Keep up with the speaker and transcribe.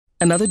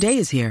Another day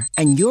is here,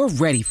 and you're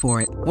ready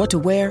for it. What to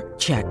wear?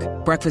 Check.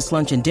 Breakfast,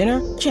 lunch, and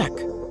dinner? Check.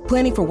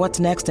 Planning for what's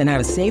next and how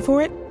to save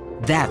for it?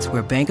 That's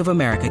where Bank of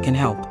America can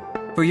help.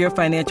 For your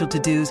financial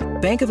to-dos,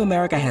 Bank of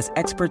America has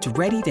experts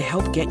ready to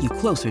help get you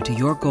closer to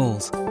your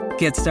goals.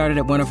 Get started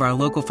at one of our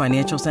local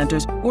financial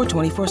centers or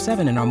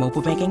 24/7 in our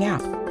mobile banking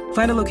app.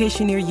 Find a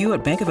location near you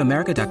at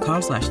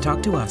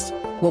bankofamerica.com/talktous.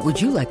 What would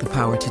you like the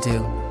power to do?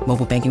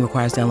 Mobile banking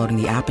requires downloading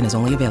the app and is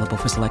only available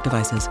for select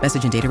devices.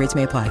 Message and data rates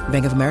may apply.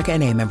 Bank of America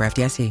N.A., member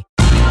FDIC.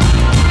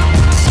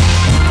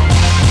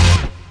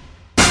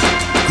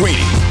 Greeny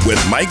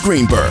with Mike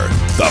Greenberg,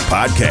 the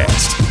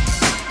podcast.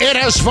 It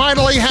has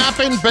finally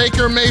happened.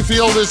 Baker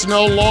Mayfield is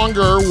no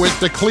longer with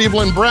the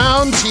Cleveland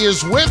Browns. He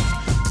is with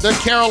the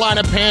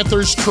Carolina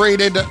Panthers,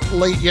 traded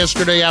late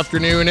yesterday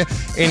afternoon.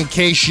 In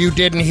case you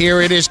didn't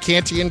hear, it is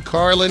Canty and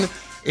Carlin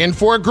in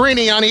for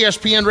Greeny on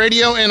ESPN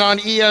Radio and on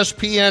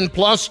ESPN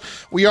Plus.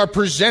 We are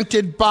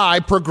presented by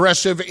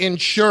Progressive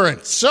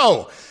Insurance.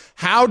 So,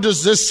 how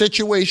does this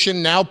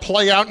situation now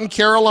play out in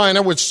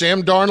Carolina with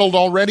Sam Darnold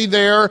already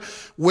there,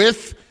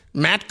 with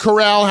Matt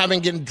Corral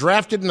having gotten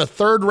drafted in the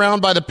third round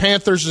by the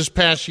Panthers this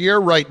past year?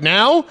 Right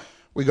now,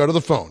 we go to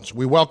the phones.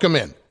 We welcome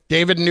in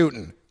David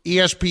Newton,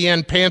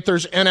 ESPN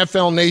Panthers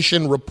NFL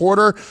Nation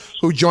reporter,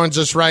 who joins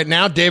us right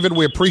now. David,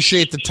 we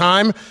appreciate the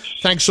time.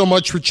 Thanks so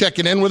much for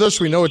checking in with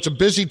us. We know it's a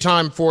busy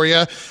time for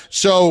you.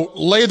 So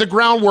lay the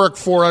groundwork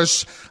for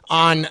us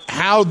on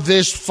how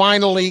this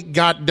finally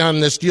got done,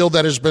 this deal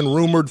that has been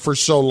rumored for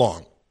so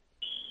long.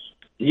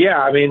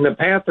 Yeah, I mean, the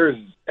Panthers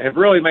have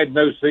really made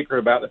no secret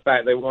about the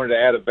fact they wanted to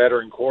add a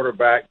veteran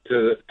quarterback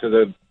to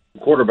the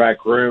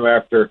quarterback room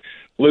after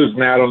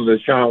losing out on the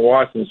Deshaun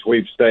Watson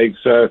sweepstakes.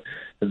 So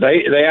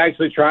they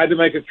actually tried to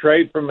make a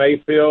trade for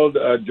Mayfield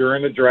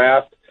during the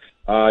draft.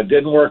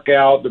 Didn't work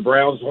out. The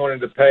Browns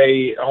wanted to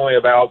pay only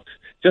about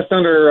just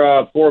under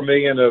 $4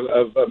 million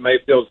of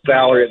Mayfield's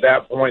salary at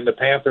that point. The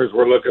Panthers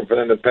were looking for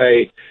them to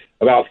pay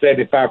about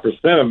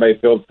 75% of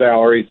Mayfield's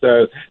salary.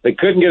 So they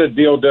couldn't get a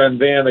deal done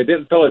then. They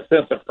didn't feel a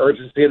sense of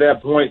urgency at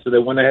that point, so they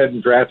went ahead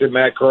and drafted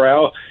Matt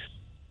Corral.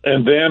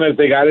 And then as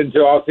they got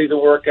into all-season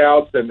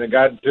workouts and they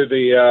got into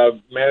the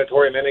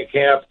mandatory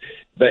minicamp,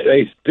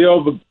 they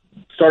still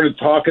started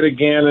talking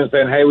again and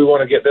saying, hey, we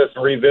want to get this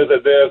and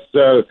revisit this.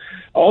 So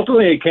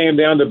ultimately it came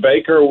down to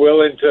Baker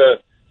willing to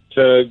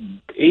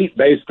eat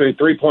basically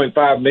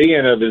 $3.5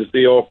 million of his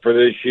deal for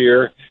this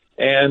year,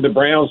 and the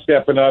Browns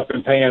stepping up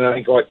and paying, I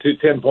think, like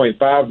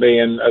 $10.5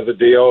 million of the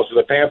deal. So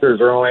the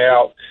Panthers are only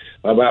out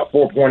about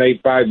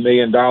 $4.85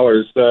 million.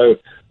 So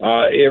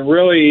it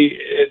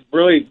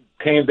really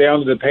came down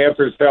to the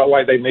Panthers felt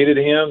like they needed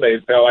him. They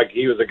felt like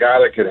he was a guy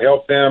that could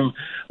help them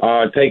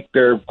take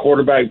their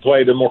quarterback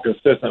play to more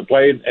consistent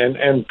play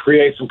and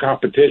create some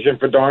competition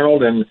for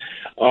Darnold. And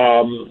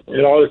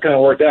it all just kind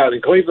of worked out.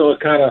 And Cleveland was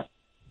kind of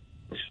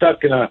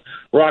stuck in a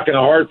rock and a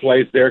hard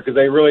place there because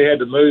they really had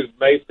to move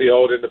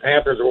Mayfield, and the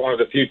Panthers were one of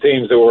the few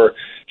teams that were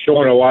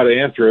showing a lot of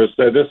interest.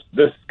 So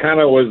this kind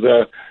of was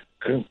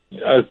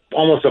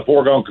almost a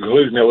foregone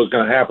conclusion that was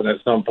going to happen at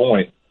some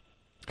point.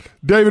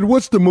 David,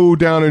 what's the mood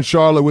down in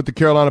Charlotte with the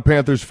Carolina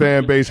Panthers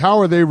fan base? How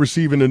are they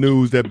receiving the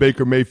news that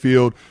Baker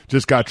Mayfield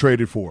just got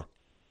traded for?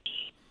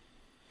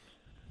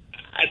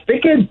 I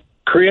think it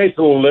creates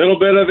a little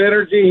bit of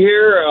energy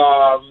here.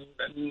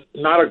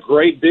 Not a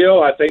great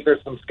deal. I think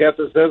there's some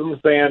skepticism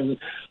saying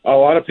a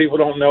lot of people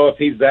don't know if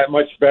he's that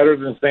much better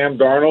than Sam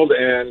Darnold,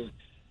 and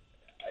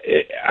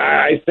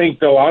I think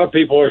that a lot of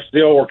people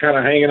were kind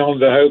of hanging on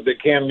to the hope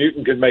that Cam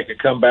Newton could make a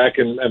comeback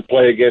and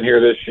play again here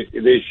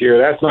this year.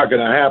 That's not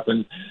going to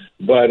happen,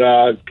 but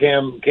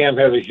Cam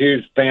has a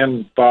huge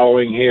fan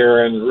following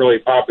here, and really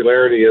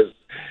popularity has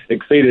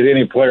exceeded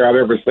any player I've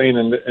ever seen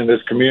in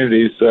this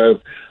community.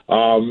 So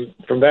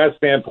from that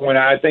standpoint,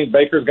 I think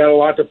Baker's got a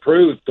lot to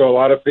prove to a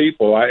lot of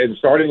people, and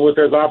starting with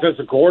his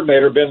offensive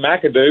coordinator, Ben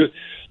McAdoo,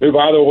 who,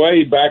 by the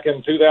way, back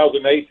in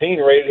 2018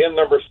 rated him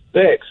number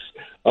 6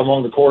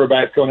 among the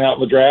quarterbacks going out in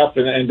the draft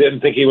and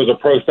didn't think he was a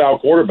pro-style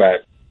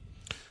quarterback.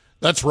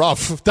 That's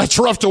rough. That's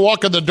rough to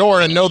walk in the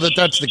door and know that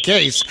that's the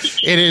case.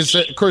 It is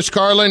Chris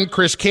Carlin,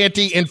 Chris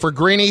Canty in for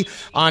Greeny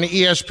on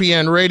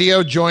ESPN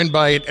Radio, joined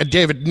by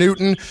David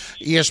Newton,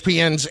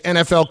 ESPN's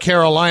NFL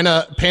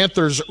Carolina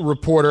Panthers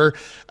reporter.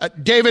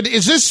 David,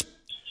 is this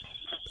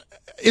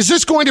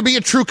going to be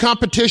a true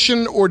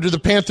competition, or do the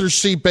Panthers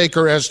see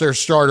Baker as their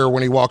starter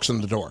when he walks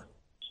in the door?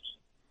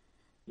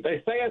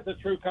 They say it's a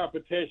true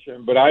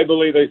competition, but I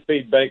believe they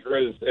see Baker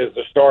as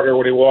the starter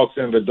when he walks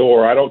in the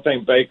door. I don't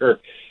think Baker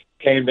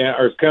came down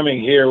or is coming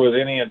here with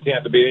any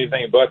intent to be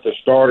anything but the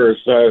starter.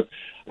 So,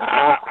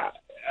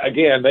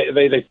 again,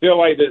 they feel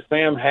like that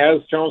Sam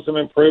has shown some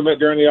improvement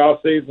during the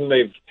offseason.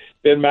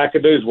 Ben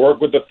McAdoo's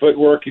worked with the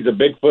footwork. He's a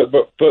big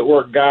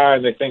footwork guy,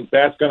 and they think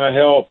that's going to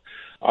help.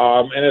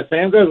 And if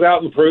Sam goes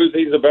out and proves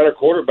he's a better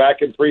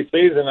quarterback in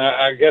preseason,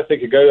 I guess they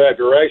could go that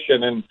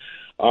direction. And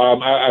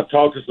I've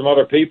talked to some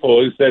other people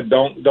who said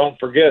don't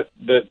forget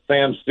that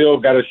Sam's still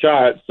got a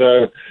shot.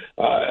 So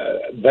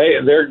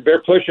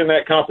they're pushing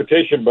that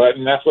competition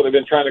button. That's what they've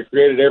been trying to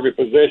create at every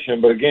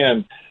position. But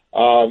again,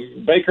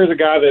 Baker's a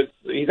guy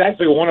he's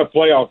actually won a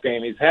playoff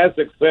game. He's had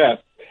success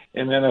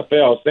in the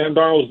NFL. Sam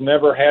Darnold's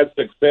never had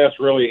success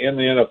really in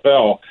the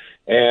NFL.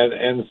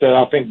 And so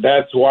I think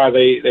that's why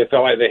they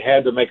felt like they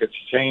had to make a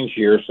change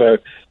here. So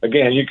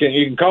again, you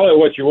can call it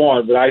what you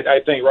want, but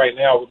I think right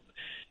now,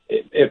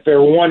 if they're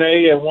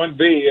 1A and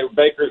 1B,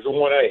 Baker's a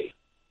 1A.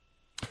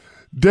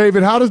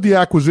 David, how does the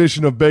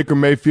acquisition of Baker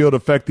Mayfield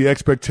affect the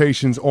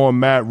expectations on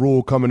Matt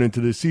Rule coming into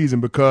this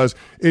season? Because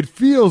it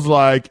feels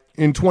like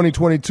in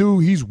 2022,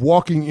 he's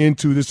walking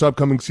into this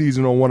upcoming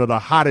season on one of the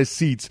hottest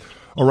seats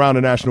around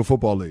the National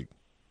Football League.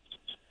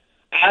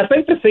 I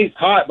think the seat's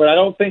hot, but I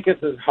don't think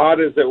it's as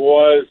hot as it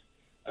was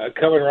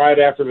coming right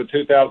after the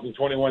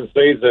 2021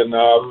 season.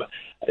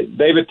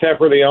 David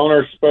Tepper, the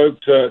owner, spoke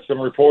to some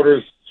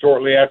reporters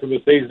shortly after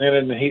the season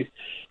ended, and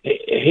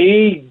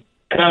he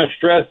kind of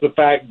stressed the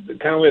fact,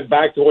 kind of went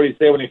back to what he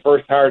said when he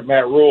first hired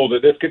Matt Rule,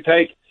 that this could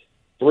take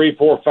 3,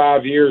 4,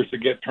 5 years to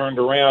get turned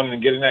around,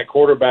 and getting that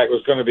quarterback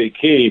was going to be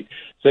key.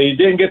 So you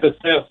didn't get the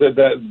sense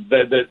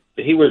that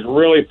he was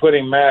really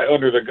putting Matt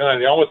under the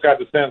gun. You almost got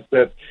the sense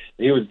that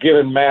he was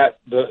giving Matt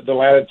the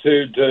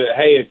latitude to,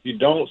 hey, if you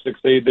don't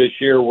succeed this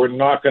year, we're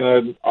not going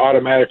to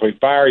automatically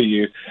fire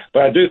you.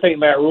 But I do think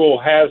Matt Rule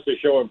has to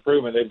show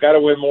improvement. They've got to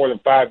win more than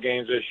 5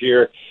 games this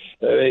year.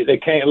 They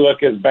can't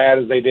look as bad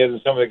as they did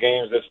in some of the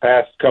games this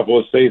past couple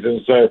of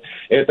seasons. So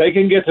if they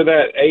can get to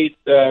that 8,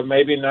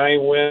 maybe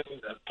 9 win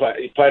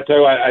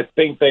plateau, I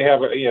think they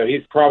have.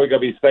 He's probably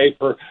going to be safe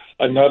for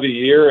another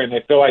year, and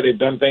they feel like they've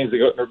done things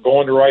that are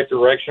going the right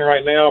direction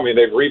right now. I mean,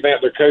 they've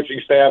revamped their coaching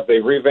staff,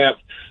 they've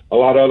revamped a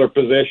lot of other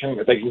positions.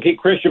 If they can keep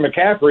Christian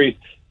McCaffrey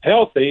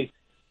healthy,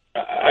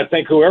 I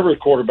think whoever's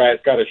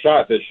quarterback's got a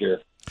shot this year.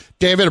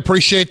 David,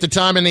 appreciate the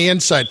time and the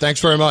insight.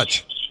 Thanks very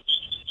much.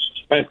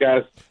 Thanks,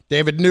 guys.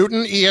 David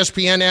Newton,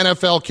 ESPN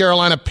NFL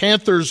Carolina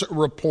Panthers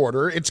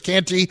reporter. It's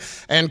Canty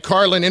and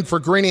Carlin in for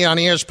Greeny on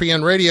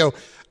ESPN Radio.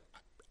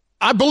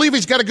 I believe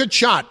he's got a good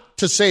shot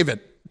to save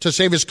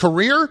his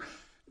career,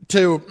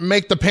 to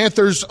make the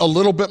Panthers a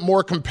little bit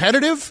more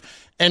competitive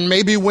and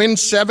maybe win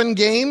 7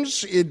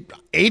 games,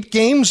 8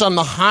 games on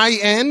the high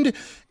end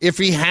if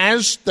he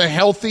has the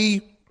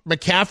healthy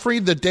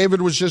McCaffrey that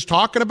David was just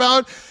talking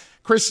about.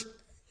 Chris,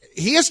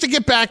 he has to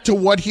get back to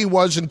what he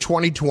was in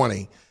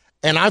 2020.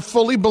 And I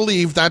fully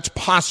believe that's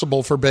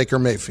possible for Baker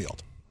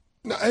Mayfield.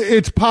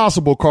 It's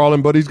possible,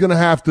 Carlin, but he's going to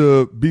have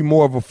to be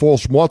more of a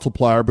force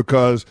multiplier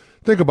because,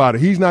 think about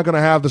it, he's not going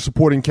to have the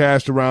supporting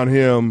cast around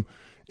him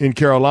in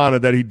Carolina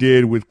that he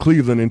did with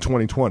Cleveland in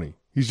 2020.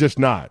 He's just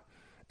not.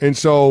 And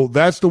so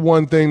that's the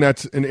one thing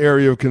that's an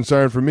area of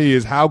concern for me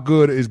is how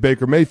good is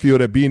Baker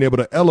Mayfield at being able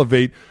to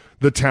elevate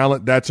the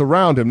talent that's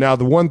around him. Now,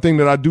 the one thing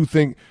that I do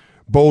think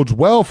bodes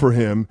well for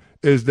him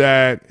is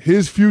that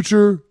his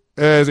future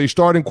as a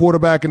starting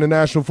quarterback in the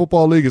National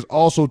Football League is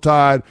also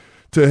tied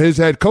to his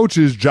head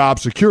coach's job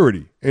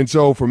security. And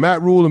so for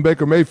Matt Rule and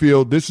Baker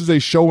Mayfield, this is a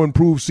show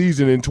improved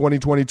season in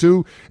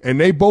 2022, and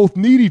they both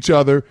need each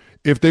other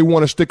if they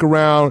want to stick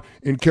around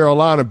in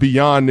Carolina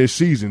beyond this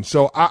season.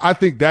 So I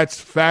think that's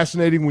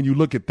fascinating when you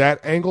look at that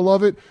angle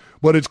of it.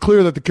 But it's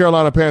clear that the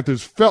Carolina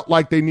Panthers felt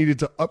like they needed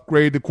to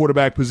upgrade the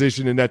quarterback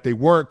position and that they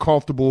weren't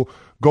comfortable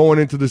going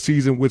into the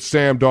season with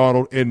Sam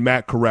Darnold and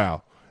Matt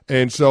Corral.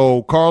 And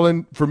so,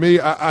 Carlin, for me,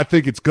 I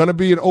think it's going to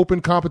be an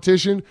open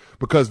competition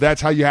because that's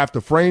how you have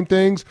to frame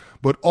things.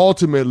 But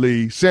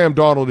ultimately, Sam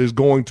Darnold is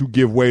going to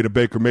give way to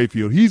Baker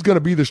Mayfield. He's going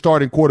to be the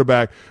starting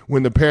quarterback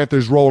when the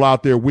Panthers roll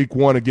out there week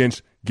 1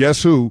 against,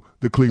 guess who?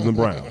 The Cleveland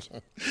Browns.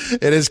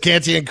 It is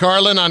Canty and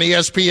Carlin on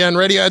ESPN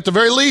Radio. At the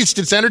very least,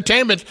 it's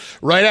entertainment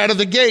right out of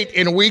the gate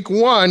in week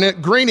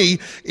 1. Greeny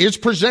is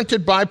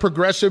presented by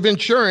Progressive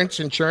Insurance.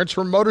 Insurance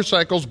for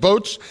motorcycles,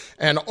 boats,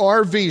 and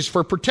RVs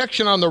for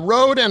protection on the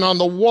road and on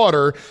the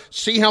water.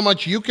 See how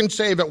much you can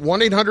save at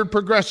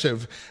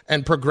 1-800-PROGRESSIVE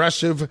and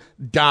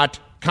progressive.com.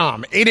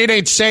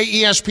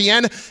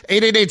 888-SAY-ESPN,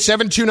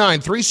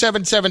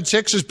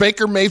 888-729-3776. Is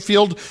Baker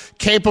Mayfield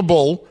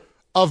capable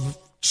of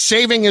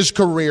saving his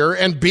career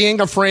and being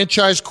a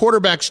franchise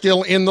quarterback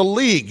still in the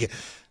league?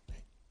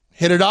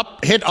 Hit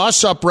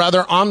us up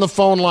on the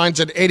phone lines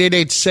at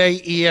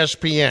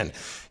 888-SAY-ESPN.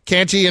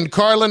 Canty and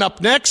Carlin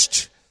up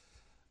next.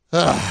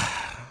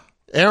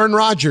 Aaron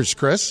Rodgers,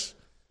 Chris.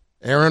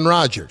 Aaron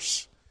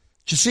Rodgers.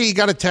 Did you see he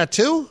got a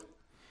tattoo?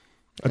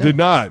 I did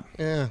not.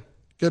 Yeah,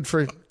 good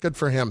for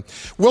him.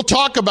 We'll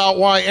talk about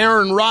why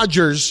Aaron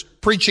Rodgers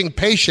preaching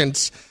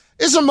patience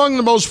is among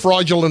the most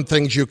fraudulent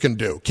things you can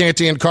do.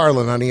 Canty and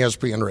Carlin on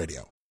ESPN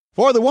Radio.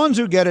 For the ones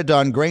who get it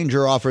done,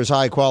 Grainger offers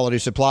high-quality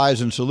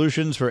supplies and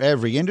solutions for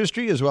every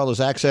industry, as well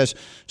as access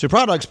to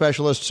product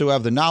specialists who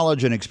have the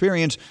knowledge and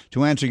experience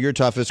to answer your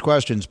toughest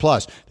questions.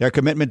 Plus, their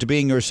commitment to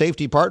being your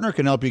safety partner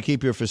can help you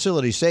keep your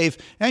facility safe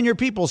and your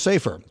people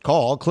safer.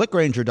 Call,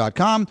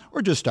 clickgrainger.com,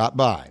 or just stop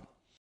by.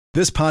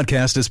 This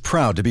podcast is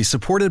proud to be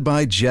supported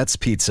by Jets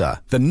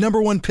Pizza, the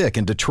 #1 pick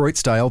in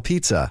Detroit-style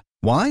pizza.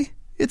 Why?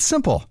 It's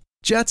simple.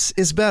 Jets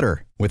is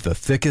better. With the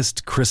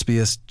thickest,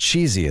 crispiest,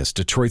 cheesiest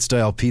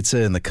Detroit-style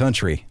pizza in the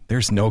country,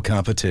 there's no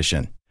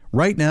competition.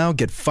 Right now,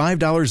 get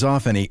 $5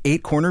 off any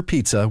 8-corner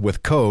pizza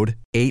with code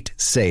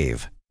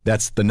 8SAVE.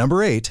 That's the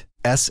number 8,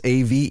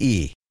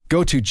 SAVE.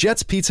 Go to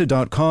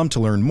jetspizza.com to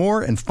learn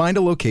more and find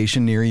a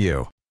location near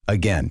you.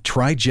 Again,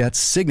 try Jet's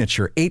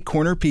signature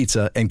 8-corner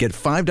pizza and get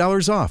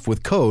 $5 off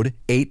with code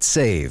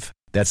 8SAVE.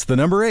 That's the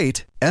number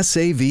 8,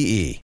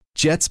 SAVE.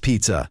 Jet's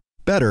Pizza.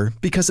 Better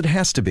because it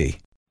has to be.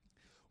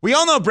 We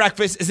all know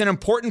breakfast is an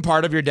important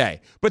part of your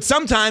day, but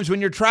sometimes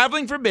when you're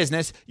traveling for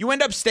business, you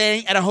end up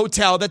staying at a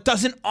hotel that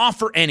doesn't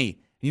offer any.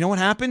 You know what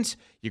happens?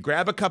 You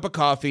grab a cup of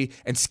coffee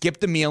and skip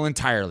the meal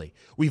entirely.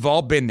 We've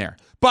all been there.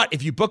 But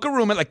if you book a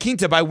room at La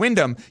Quinta by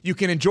Wyndham, you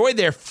can enjoy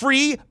their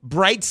free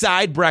Bright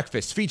Side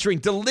breakfast featuring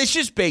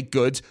delicious baked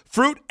goods,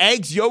 fruit,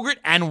 eggs, yogurt,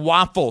 and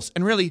waffles.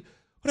 And really,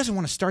 who doesn't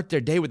want to start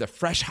their day with a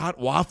fresh, hot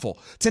waffle?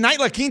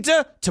 Tonight, La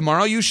Quinta,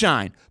 tomorrow you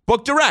shine.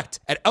 Book direct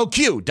at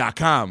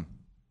lq.com.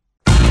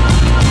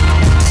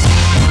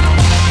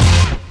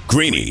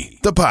 Greeny,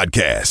 the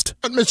podcast.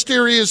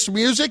 Mysterious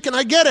music, and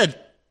I get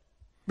it,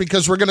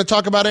 because we're going to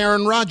talk about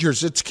Aaron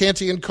Rodgers. It's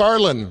Canty and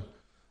Carlin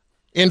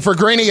in for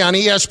Greeny on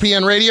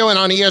ESPN Radio and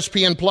on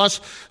ESPN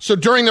Plus. So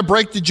during the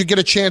break, did you get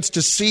a chance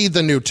to see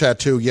the new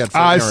tattoo yet?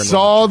 I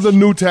saw the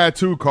new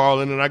tattoo,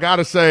 Carlin, and I got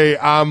to say,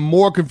 I'm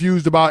more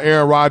confused about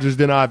Aaron Rodgers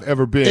than I've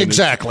ever been.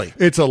 Exactly.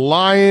 It's a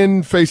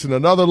lion facing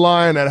another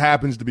lion that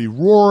happens to be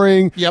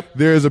roaring. Yep.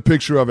 There's a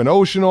picture of an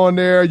ocean on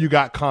there. You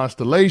got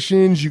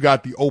constellations. You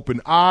got the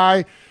open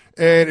eye.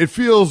 And it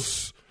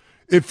feels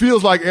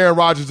like Aaron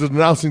Rodgers is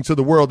announcing to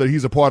the world that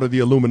he's a part of the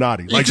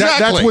Illuminati. Like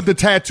exactly. That's what the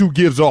tattoo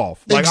gives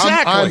off. Like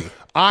exactly.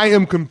 I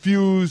am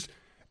confused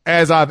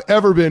as I've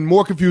ever been,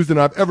 more confused than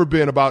I've ever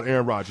been about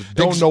Aaron Rodgers.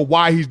 Don't know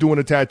why he's doing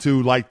a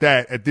tattoo like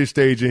that at this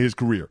stage in his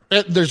career.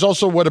 There's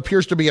also what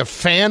appears to be a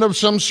fan of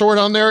some sort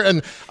on there.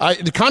 And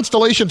the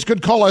constellations,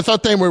 good call. I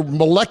thought they were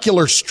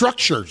molecular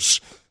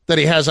structures that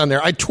he has on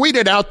there. I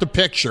tweeted out the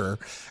picture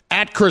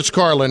at Chris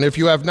Carlin if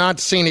you have not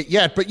seen it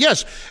yet. But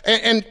yes,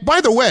 and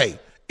by the way,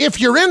 if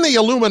you're in the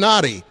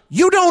Illuminati,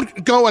 you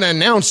don't go and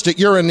announce that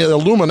you're in the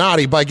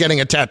Illuminati by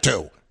getting a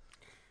tattoo.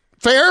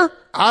 Fair?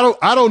 I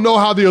don't know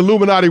how the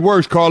Illuminati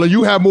works, Carlin.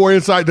 You have more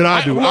insight than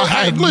I do. I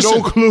have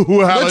no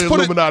clue how the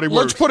Illuminati works.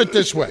 Let's put it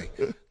this way.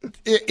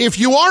 If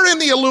you are in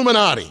the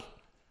Illuminati,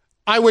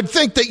 I would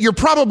think that you're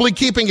probably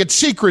keeping it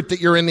secret that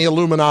you're in the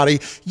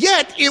Illuminati,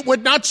 yet it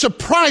would not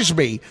surprise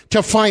me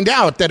to find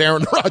out that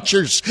Aaron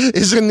Rodgers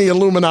is in the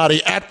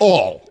Illuminati at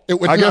all.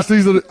 I guess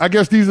these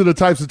are the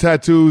types of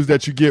tattoos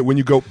that you get when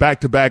you go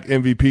back-to-back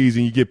MVPs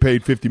and you get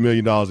paid $50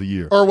 million a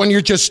year. Or when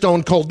you're just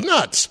stone cold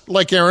nuts,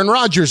 like Aaron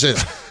Rodgers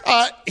is.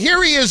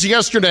 Here he is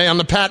yesterday on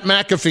the Pat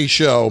McAfee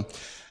show,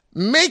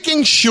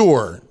 making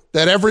sure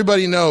that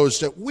everybody knows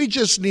that we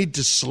just need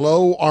to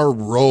slow our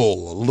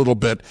roll a little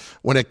bit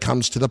when it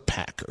comes to the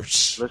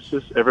Packers. Let's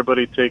just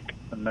everybody take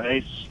a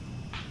nice,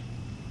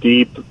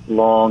 deep,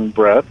 long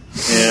breath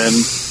and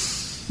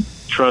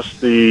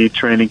trust the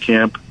training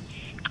camp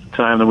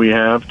time that we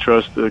have,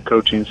 trust the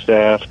coaching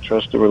staff,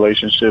 trust the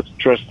relationships,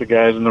 trust the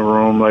guys in the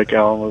room like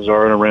Alan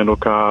Lazard and Randall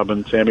Cobb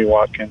and Sammy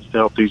Watkins to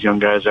help these young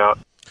guys out.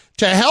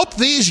 To help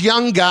these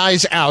young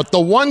guys out, the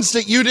ones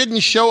that you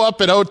didn't show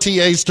up at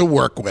OTAs to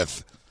work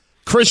with.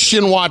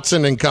 Christian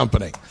Watson and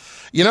company.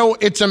 You know,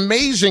 it's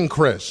amazing,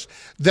 Chris,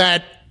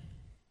 that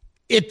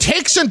it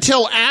takes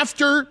until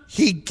after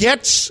he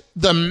gets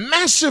the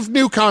massive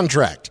new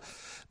contract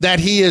that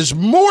he is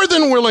more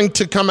than willing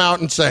to come out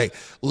and say,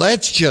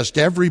 let's just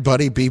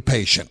everybody be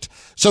patient.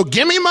 So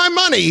give me my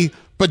money,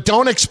 but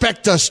don't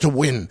expect us to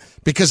win,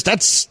 because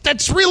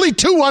that's really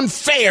too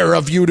unfair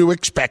of you to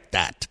expect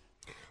that.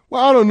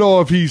 Well, I don't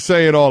know if he's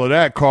saying all of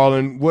that,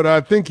 Carlin. What I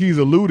think he's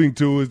alluding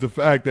to is the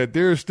fact that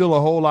there's still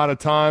a whole lot of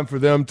time for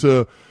them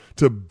to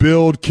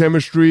build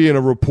chemistry and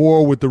a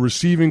rapport with the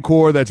receiving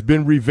core that's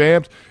been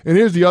revamped. And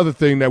here's the other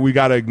thing that we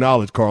got to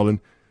acknowledge,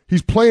 Carlin.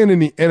 He's playing in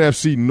the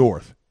NFC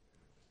North.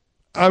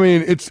 I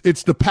mean,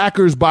 it's the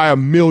Packers by a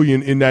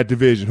million in that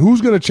division. Who's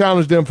going to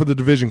challenge them for the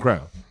division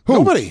crown?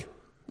 Who?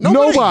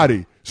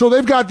 Nobody. So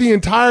they've got the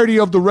entirety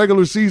of the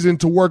regular season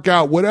to work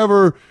out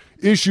whatever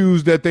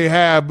issues that they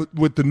have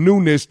with the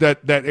newness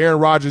that Aaron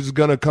Rodgers is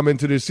going to come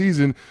into this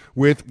season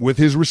with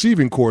his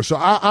receiving core. So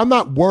I'm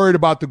not worried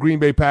about the Green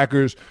Bay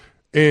Packers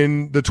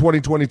in the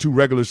 2022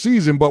 regular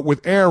season, but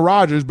with Aaron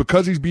Rodgers,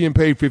 because he's being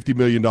paid $50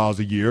 million a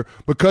year,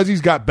 because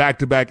he's got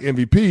back-to-back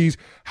MVPs,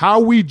 how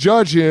we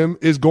judge him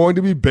is going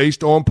to be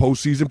based on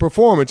postseason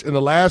performance. And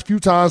the last few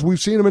times we've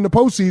seen him in the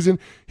postseason,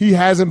 he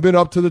hasn't been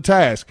up to the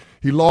task.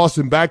 He lost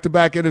in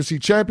back-to-back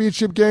NFC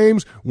championship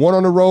games, one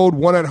on the road,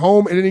 one at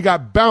home, and then he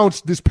got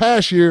bounced this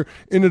past year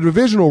in the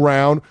divisional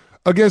round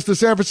against the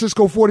San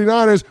Francisco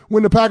 49ers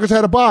when the Packers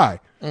had a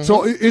bye. Mm-hmm.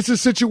 So it's a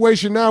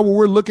situation now where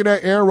we're looking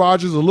at Aaron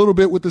Rodgers a little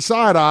bit with the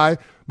side eye,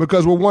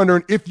 because we're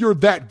wondering, if you're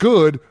that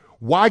good,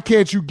 why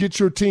can't you get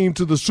your team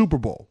to the Super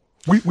Bowl?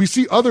 We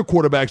see other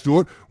quarterbacks do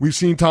it. We've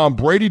seen Tom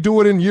Brady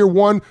do it in year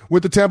one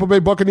with the Tampa Bay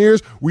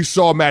Buccaneers. We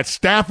saw Matt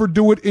Stafford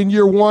do it in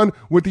year one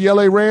with the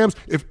LA Rams.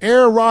 If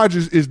Aaron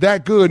Rodgers is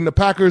that good and the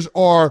Packers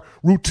are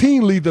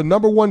routinely the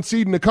number one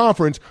seed in the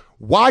conference,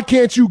 Why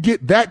can't you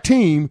get that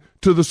team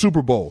to the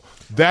Super Bowl?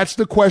 That's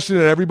the question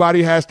that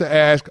everybody has to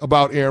ask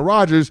about Aaron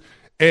Rodgers.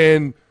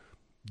 And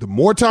the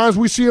more times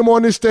we see him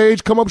on this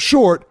stage come up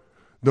short,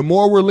 the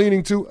more we're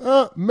leaning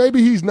to,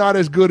 maybe he's not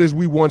as good as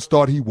we once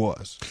thought he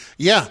was.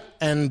 Yeah,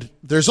 and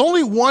there's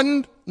only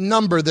one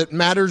number that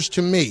matters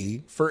to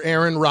me for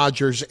Aaron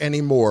Rodgers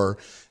anymore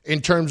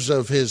in terms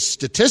of his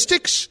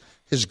statistics,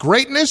 his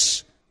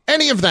greatness,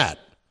 any of that.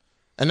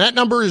 And that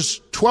number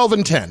is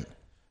 12-10,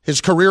 his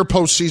career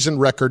postseason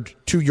record,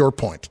 to your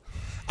point.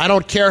 I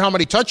don't care how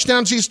many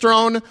touchdowns he's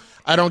thrown.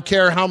 I don't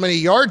care how many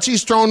yards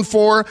he's thrown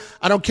for.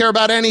 I don't care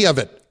about any of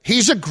it.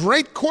 He's a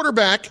great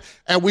quarterback,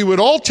 and we would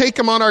all take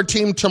him on our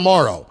team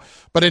tomorrow.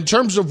 But in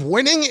terms of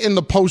winning in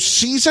the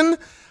postseason,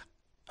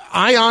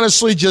 I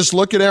honestly just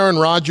look at Aaron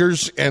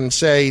Rodgers and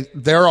say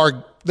there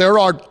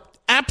are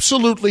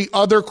absolutely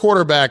other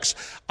quarterbacks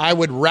I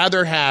would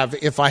rather have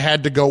if I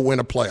had to go win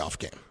a playoff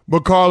game.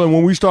 But, Carlin,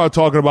 when we start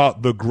talking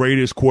about the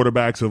greatest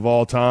quarterbacks of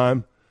all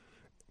time,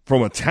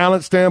 from a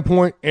talent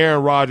standpoint,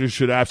 Aaron Rodgers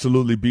should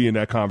absolutely be in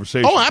that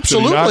conversation. Oh,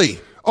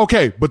 absolutely.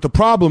 Okay, but the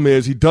problem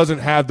is he doesn't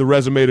have the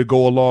resume to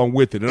go along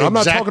with it. And I'm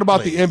not talking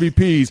about the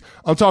MVPs.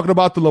 I'm talking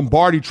about the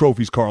Lombardi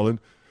trophies, Carlin,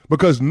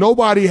 because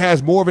nobody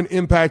has more of an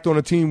impact on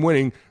a team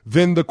winning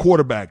than the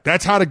quarterback.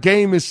 That's how the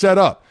game is set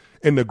up.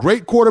 And the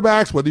great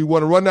quarterbacks, whether you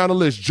want to run down the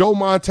list, Joe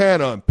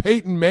Montana and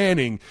Peyton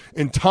Manning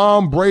and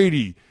Tom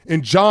Brady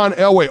and John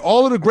Elway,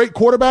 all of the great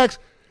quarterbacks,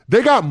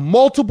 they got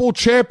multiple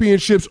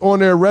championships on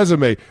their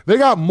resume. They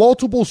got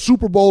multiple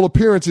Super Bowl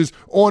appearances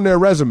on their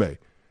resume.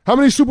 How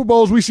many Super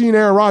Bowls we seen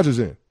Aaron Rodgers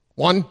in?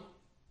 One.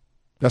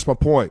 That's my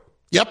point.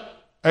 Yep.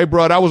 Hey,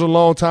 bro, that was a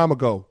long time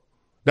ago.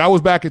 That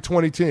was back in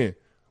 2010.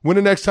 When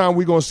the next time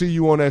we going to see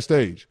you on that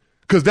stage?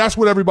 Because that's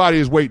what everybody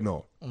is waiting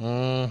on.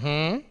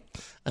 Mm-hmm.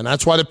 And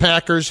that's why the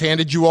Packers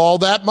handed you all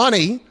that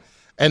money,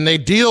 and they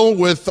deal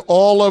with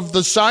all of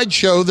the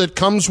sideshow that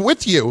comes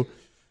with you.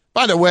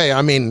 By the way,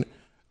 I mean,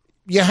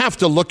 you have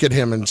to look at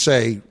him and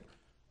say,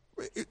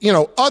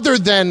 other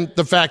than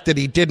the fact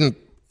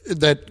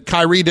that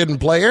Kyrie didn't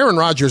play, Aaron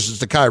Rodgers is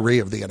the Kyrie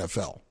of the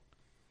NFL.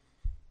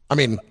 I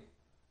mean,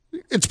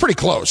 it's pretty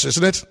close,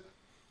 isn't it?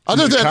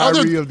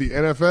 Kyrie of the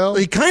NFL?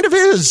 He kind of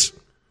is.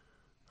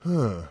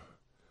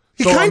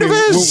 He kind of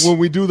is. When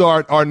we do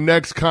our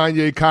next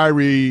Kanye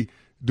Kyrie,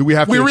 do we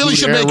have to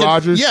include Aaron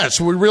Rodgers? Yes,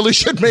 we really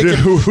should make it.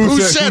 Who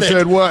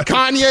said what?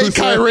 Kanye,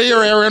 Kyrie,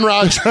 or Aaron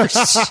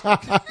Rodgers?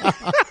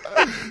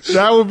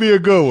 That would be a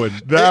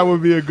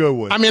good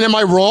one. I mean, am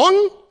I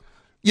wrong?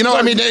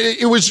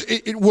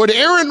 Would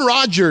Aaron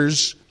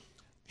Rodgers,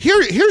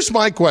 here's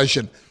my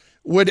question.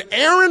 Would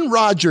Aaron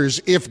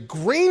Rodgers, if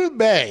Green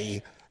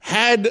Bay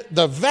had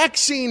the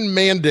vaccine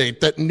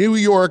mandate that New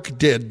York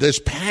did this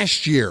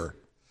past year,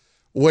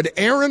 would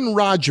Aaron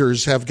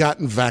Rodgers have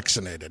gotten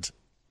vaccinated?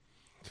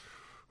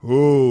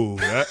 Ooh,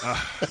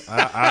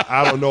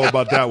 I don't know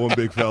about that one,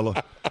 big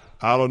fella.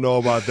 I don't know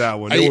about that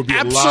one. There would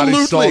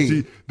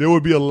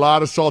be a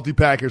lot of salty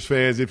Packers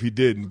fans if he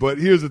didn't. But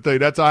here's the thing.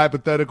 That's a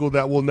hypothetical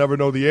that we'll never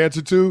know the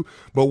answer to.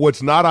 But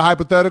what's not a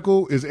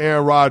hypothetical is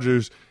Aaron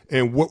Rodgers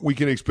and what we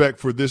can expect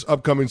for this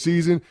upcoming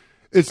season.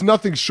 It's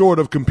nothing short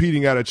of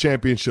competing at a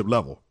championship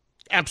level.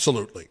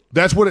 Absolutely.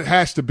 That's what it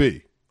has to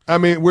be. I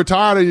mean, we're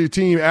tired of your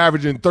team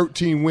averaging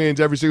 13 wins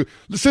every single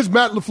 – since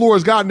Matt LaFleur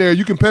has gotten there,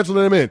 you can pencil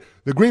them in.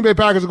 The Green Bay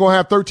Packers are going to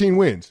have 13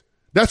 wins.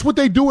 That's what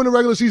they do in the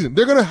regular season.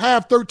 They're going to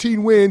have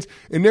 13 wins,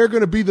 and they're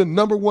going to be the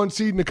number one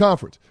seed in the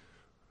conference.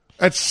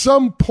 At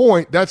some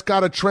point, that's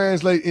got to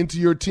translate into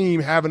your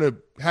team having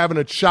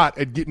a shot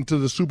at getting to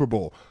the Super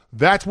Bowl.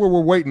 That's where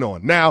we're waiting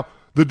on. Now,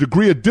 the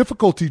degree of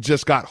difficulty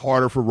just got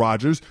harder for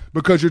Rodgers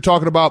because you're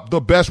talking about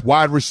the best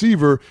wide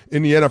receiver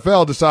in the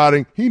NFL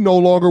deciding he no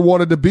longer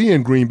wanted to be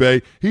in Green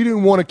Bay. He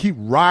didn't want to keep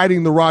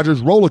riding the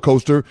Rodgers roller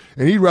coaster,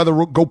 and he'd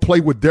rather go play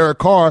with Derek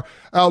Carr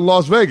out in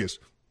Las Vegas.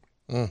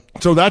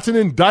 So that's an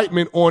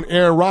indictment on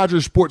Aaron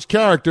Rodgers' sports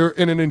character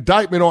and an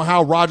indictment on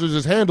how Rodgers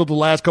has handled the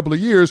last couple of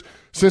years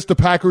since the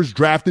Packers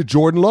drafted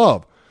Jordan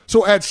Love.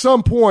 So at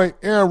some point,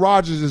 Aaron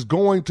Rodgers is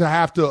going to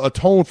have to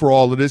atone for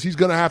all of this. He's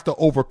going to have to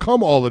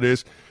overcome all of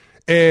this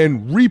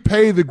and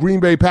repay the Green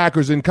Bay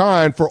Packers in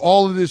kind for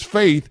all of this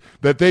faith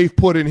that they've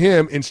put in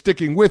him and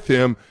sticking with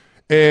him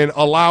and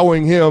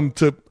allowing him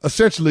to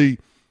essentially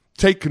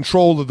take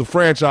control of the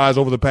franchise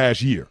over the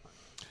past year.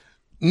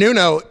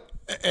 Nuno,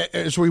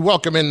 as we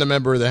welcome in the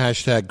member of the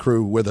hashtag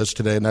crew with us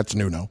today, and that's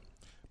Nuno,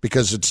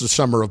 because it's the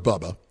summer of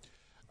Bubba.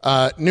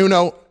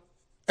 Nuno,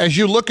 as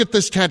you look at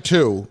this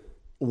tattoo,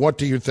 what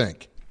do you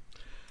think?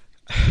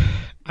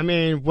 I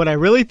mean, what I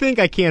really think,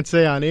 I can't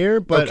say on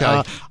air, but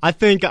okay. I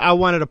think I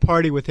wanted to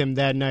party with him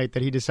that night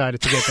that he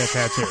decided to get that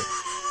tattoo.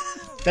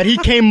 That he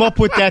came up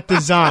with that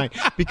design.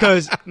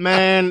 Because,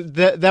 man,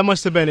 that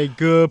must have been a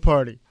good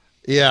party.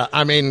 Yeah,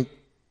 I mean,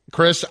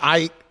 Chris,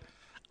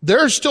 there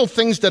are still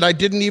things that I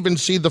didn't even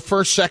see the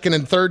first, second,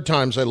 and third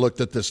times I looked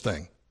at this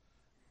thing.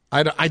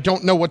 I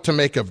don't know what to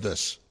make of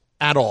this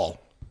at all.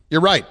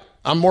 You're right.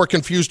 I'm more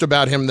confused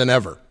about him than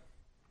ever.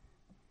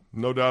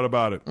 No doubt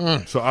about it.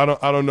 So I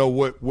don't know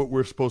what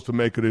we're supposed to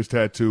make of this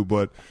tattoo,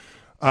 but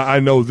I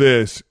know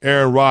this.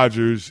 Aaron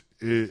Rodgers,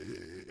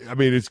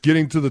 it's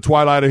getting to the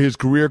twilight of his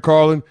career,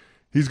 Carlin.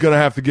 He's going to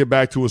have to get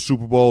back to a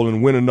Super Bowl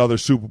and win another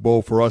Super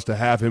Bowl for us to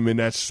have him in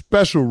that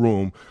special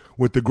room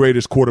with the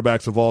greatest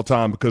quarterbacks of all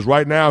time, because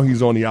right now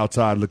he's on the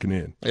outside looking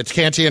in. It's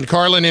Canty and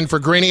Carlin in for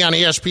Greeny on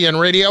ESPN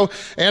Radio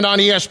and on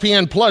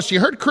ESPN Plus. You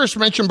heard Chris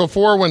mention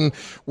before when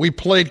we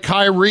played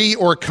Kyrie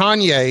or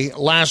Kanye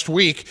last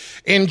week.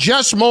 In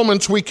just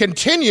moments, we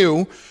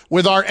continue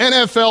with our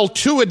NFL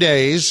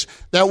two-a-days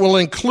that will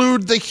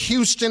include the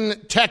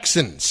Houston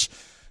Texans.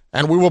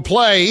 And we will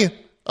play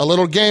a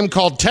little game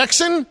called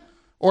Texan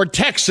or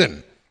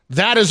Texan.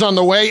 That is on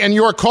the way, and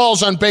your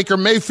calls on Baker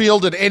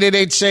Mayfield at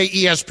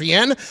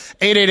 888-SAY-ESPN,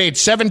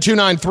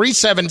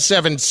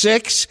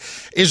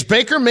 888-729-3776. Is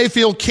Baker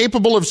Mayfield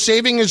capable of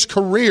saving his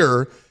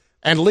career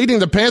and leading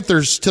the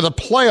Panthers to the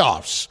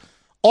playoffs?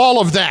 All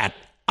of that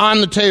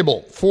on the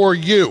table for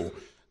you.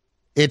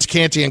 It's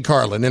Canty and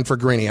Carlin in for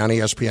Greeny on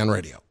ESPN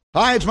Radio.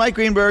 Hi, it's Mike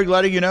Greenberg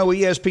letting you know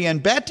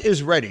ESPN Bet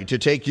is ready to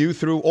take you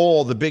through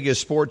all the biggest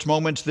sports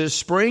moments this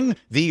spring.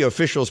 The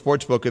official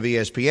sportsbook of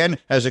ESPN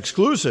has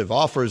exclusive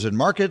offers and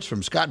markets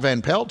from Scott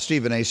Van Pelt,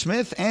 Stephen A.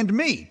 Smith, and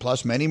me,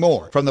 plus many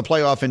more. From the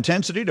playoff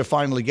intensity to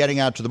finally getting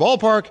out to the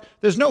ballpark,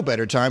 there's no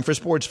better time for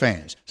sports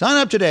fans. Sign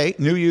up today.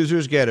 New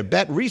users get a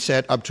bet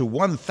reset up to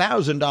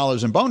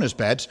 $1,000 in bonus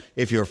bets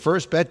if your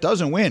first bet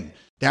doesn't win.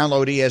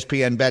 Download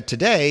ESPN Bet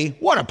today.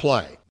 What a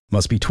play.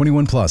 Must be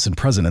 21 plus and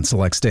present in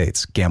select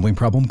states. Gambling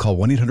problem? Call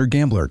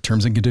 1-800-GAMBLER.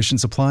 Terms and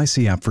conditions apply.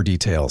 See app for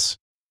details.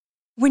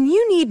 When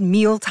you need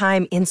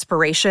mealtime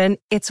inspiration,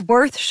 it's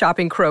worth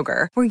shopping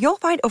Kroger, where you'll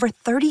find over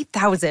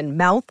 30,000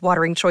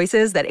 mouth-watering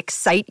choices that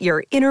excite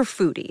your inner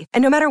foodie.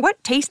 And no matter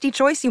what tasty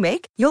choice you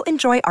make, you'll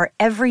enjoy our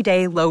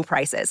everyday low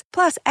prices,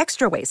 plus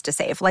extra ways to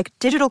save, like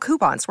digital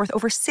coupons worth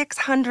over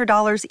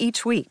 $600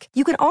 each week.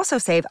 You can also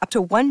save up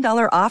to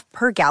 $1 off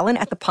per gallon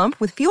at the pump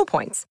with fuel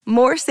points.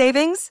 More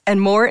savings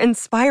and more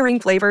inspiring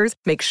flavors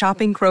make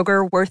shopping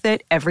Kroger worth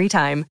it every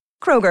time.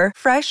 Kroger,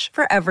 fresh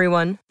for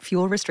everyone.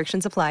 Fuel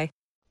restrictions apply.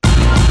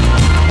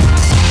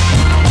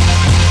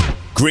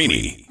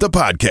 Greeny, the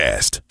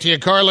podcast. Tia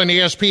Carlin,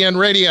 ESPN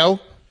Radio,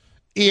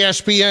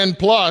 ESPN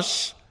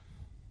Plus.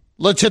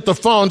 Let's hit the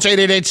phones,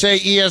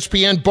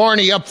 888-SAY-ESPN.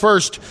 Barney up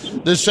first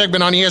this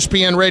segment on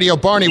ESPN Radio.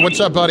 Barney, what's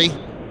up, buddy?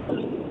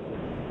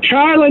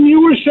 Carlin,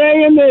 you were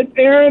saying that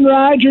Aaron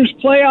Rodgers'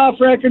 playoff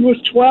record was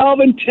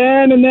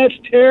 12-10, and that's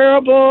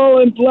terrible,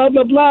 and blah,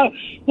 blah, blah.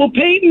 Well,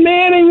 Peyton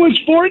Manning was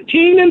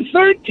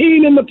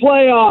 14-13 in the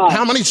playoffs.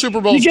 How many Super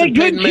Bowls did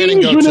Peyton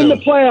Manning go to? In the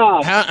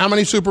playoffs. How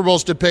many Super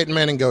Bowls did Peyton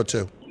Manning go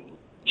to?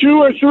 2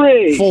 or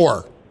 3.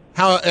 4.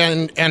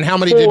 And how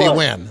many did he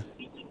win?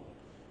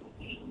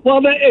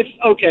 Well, it's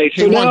okay.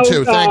 So he won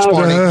 2. Thanks,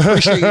 Barney.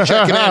 Appreciate you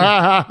checking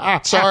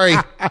in. Sorry.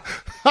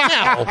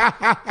 Now,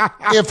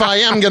 if I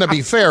am going to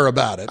be fair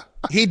about it,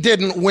 he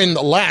didn't win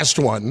the last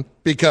one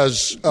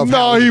because of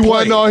how he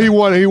played. He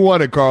won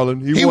it,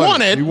 Carlin. He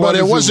won it, but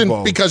it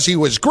wasn't because he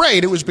was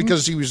great. It was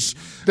because he was.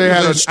 They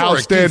had an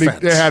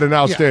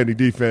outstanding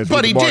defense.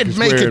 But he did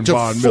make it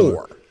to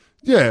 4.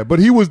 Yeah, but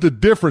he was the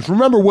difference.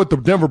 Remember what the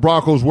Denver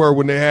Broncos were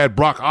when they had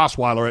Brock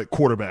Osweiler at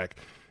quarterback.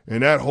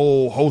 And that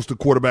whole host of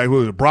quarterbacks, who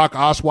was it, Brock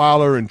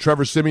Osweiler and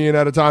Trevor Siemian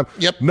at a time.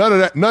 Yep. None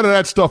of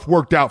that stuff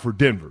worked out for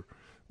Denver.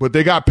 But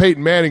they got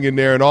Peyton Manning in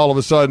there, and all of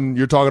a sudden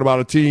you're talking about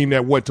a team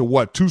that went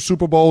to 2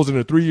 Super Bowls in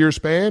a 3-year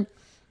span?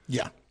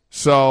 Yeah.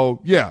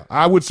 So, yeah,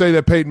 I would say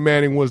that Peyton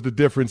Manning was the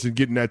difference in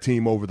getting that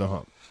team over the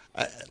hump.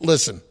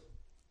 Listen,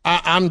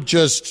 I'm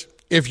just,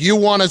 if you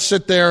want to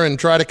sit there and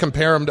try to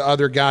compare him to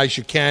other guys,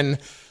 you can.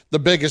 The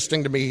biggest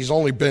thing to me, he's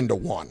only been to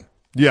 1.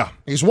 Yeah.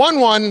 He's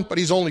won 1, but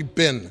he's only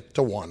been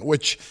to 1,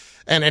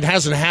 and it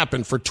hasn't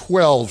happened for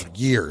 12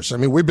 years. I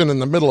mean, we've been in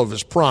the middle of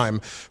his prime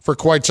for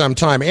quite some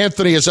time.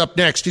 Anthony is up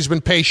next. He's been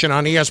patient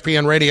on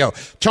ESPN Radio.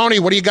 Tony,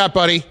 what do you got,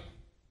 buddy?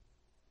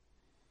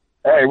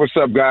 Hey, what's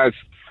up, guys?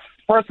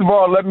 First of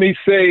all, let me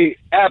say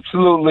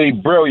absolutely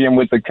brilliant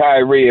with the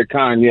Kyrie or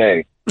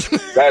Kanye.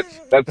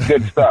 That's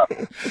good stuff.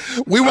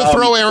 We will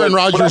throw Aaron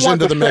Rodgers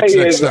into the mix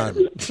next time.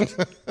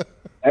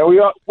 And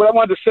what I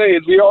wanted to say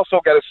is we also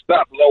got to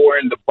stop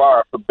lowering the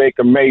bar for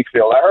Baker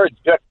Mayfield. I heard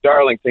Jeff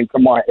Darlington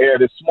come on air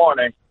this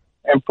morning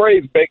and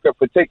praise Baker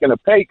for taking a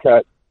pay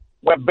cut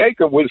when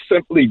Baker was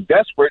simply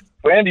desperate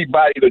for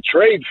anybody to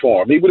trade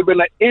for him. He would have been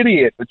an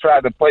idiot to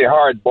try to play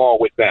hardball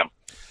with them.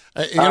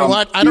 You know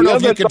what? I don't know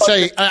if you can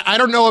say. I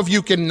don't know if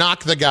you can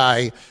knock the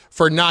guy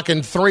for knocking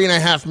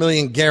 $3.5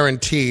 million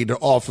guaranteed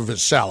off of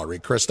his salary,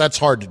 Chris. That's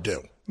hard to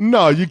do.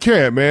 No, you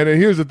can't, man.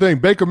 And here's the thing: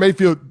 Baker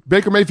Mayfield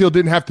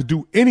didn't have to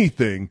do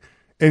anything,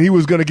 and he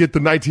was going to get the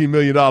 $19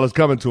 million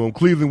coming to him.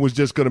 Cleveland was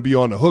just going to be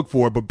on the hook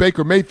for it. But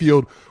Baker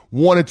Mayfield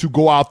wanted to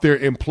go out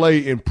there and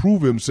play and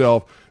prove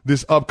himself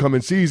this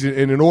upcoming season.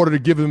 And in order to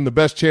give him the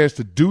best chance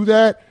to do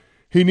that,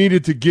 he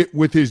needed to get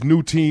with his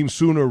new team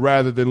sooner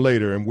rather than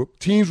later. And with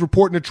teams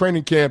reporting to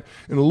training camp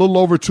in a little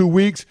over 2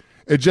 weeks,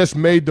 it just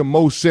made the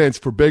most sense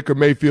for Baker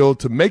Mayfield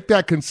to make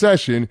that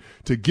concession,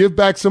 to give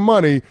back some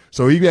money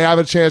so he can have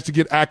a chance to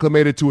get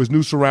acclimated to his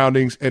new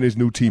surroundings and his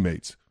new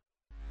teammates.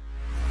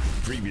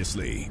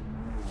 Previously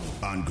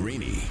on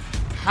Greeny.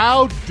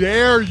 How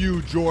dare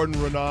you,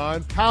 Jordan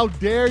Renan? How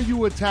dare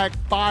you attack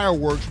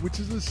fireworks, which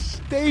is a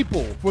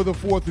staple for the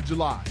 4th of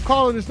July?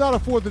 Colin, it's not a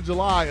 4th of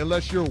July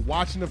unless you're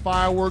watching the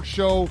fireworks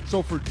show.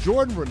 So for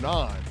Jordan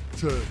Renan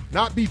to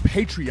not be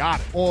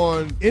patriotic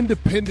on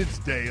Independence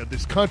Day of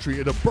this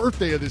country, the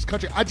birthday of this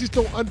country, I just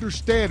don't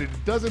understand it.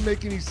 It doesn't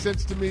make any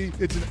sense to me.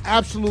 It's an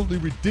absolutely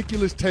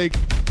ridiculous take.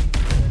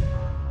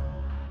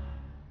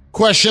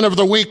 Question of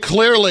the week,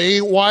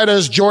 clearly, why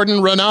does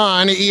Jordan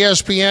Renan,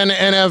 ESPN,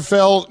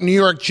 NFL, New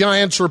York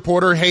Giants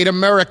reporter, hate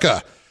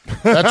America?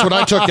 That's what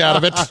I took out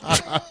of it.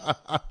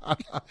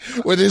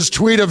 With his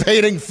tweet of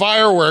hating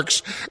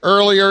fireworks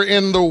earlier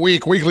in the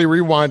week. Weekly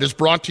Rewind is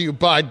brought to you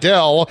by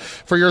Dell.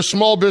 For your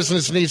small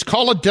business needs,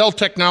 call a Dell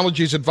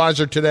Technologies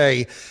advisor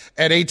today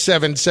at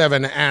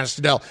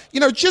 877-ASK-DELL. You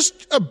know,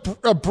 just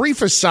a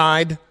brief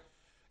aside,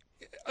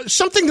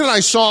 something that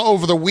I saw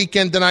over the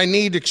weekend that I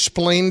need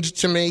explained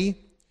to me.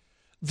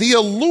 The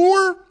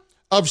allure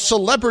of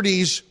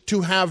celebrities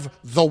to have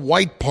the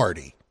white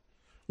party,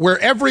 where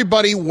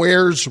everybody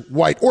wears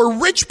white, or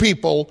rich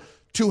people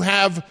to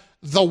have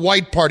the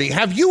white party.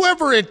 Have you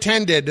ever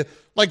attended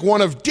like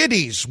one of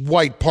Diddy's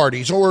white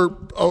parties, or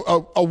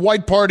a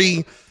white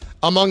party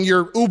among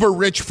your uber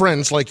rich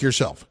friends like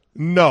yourself?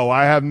 No,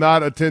 I have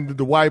not attended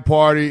the white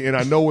party, and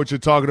I know what you're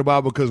talking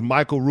about because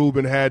Michael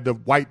Rubin had the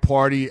white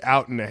party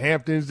out in the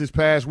Hamptons this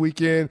past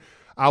weekend.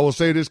 I will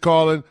say this,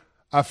 Colin,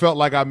 I felt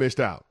like I missed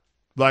out.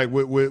 Like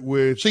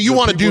with so you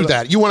want to do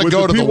that? You want to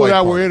go to the people white that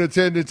party. were in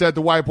attendance at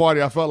the white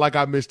party? I felt like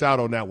I missed out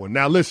on that one.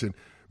 Now listen,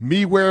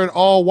 me wearing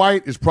all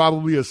white is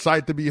probably a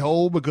sight to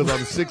behold because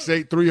I'm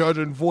 6'8",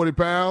 340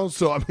 pounds.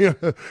 So I mean,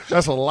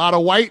 that's a lot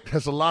of white.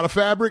 That's a lot of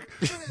fabric.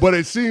 But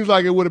it seems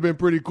like it would have been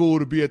pretty cool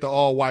to be at the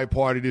all white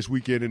party this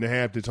weekend in the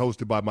Hamptons,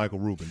 hosted by Michael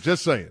Rubin.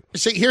 Just saying.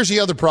 See, here's the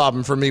other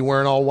problem for me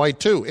wearing all white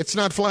too. It's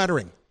not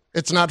flattering.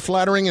 It's not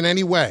flattering in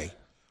any way.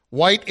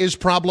 White is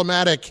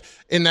problematic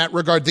in that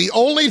regard. The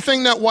only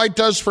thing that white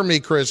does for me,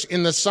 Chris,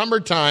 in the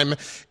summertime,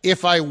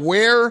 if I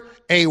wear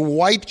a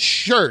white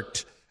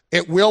shirt,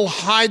 it will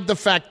hide the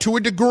fact to a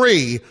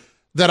degree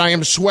that I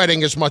am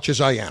sweating as much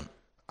as I am.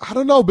 I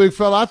don't know, big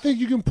fella. I think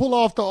you can pull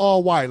off the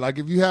all white. Like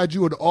if you had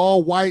you an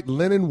all white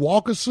linen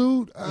Walker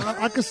suit,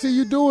 I can see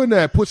you doing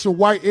that. Put some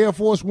white Air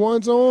Force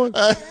Ones on.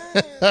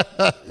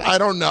 I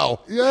don't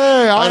know.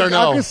 Yeah, I don't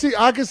know.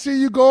 I can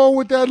see you going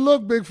with that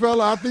look, big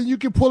fella. I think you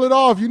can pull it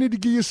off. You need to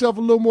give yourself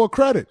a little more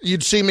credit.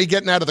 You'd see me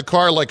getting out of the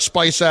car like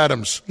Spice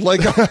Adams,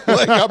 like up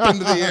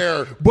into the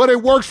air. But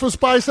it works for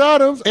Spice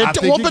Adams. I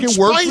think it can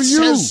work for you. Spice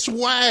has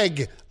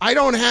swag. I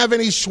don't have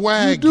any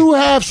swag. You do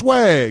have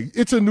swag.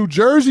 It's a New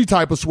Jersey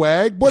type of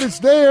swag, but it's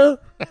there.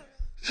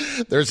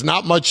 There's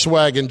not much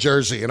swag in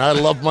Jersey, and I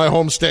love my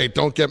home state.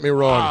 Don't get me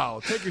wrong.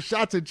 Wow, taking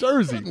shots at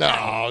Jersey.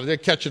 No, they're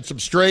catching some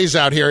strays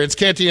out here. It's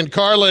Canty and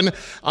Carlin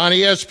on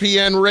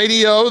ESPN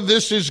Radio.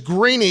 This is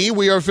Greeny.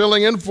 We are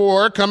filling in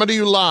for, coming to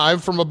you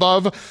live from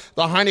above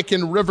the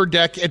Heineken River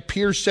Deck at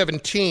Pier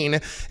 17.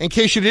 In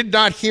case you did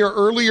not hear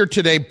earlier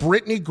today,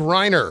 Brittany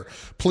Griner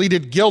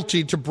pleaded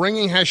guilty to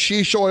bringing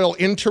hashish oil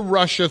into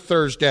Russia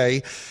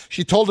Thursday.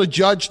 She told a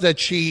judge that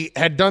she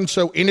had done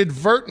so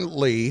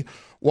inadvertently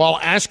while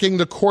asking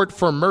the court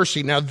for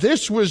mercy. Now,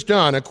 this was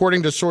done,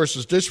 according to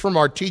sources, this from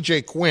our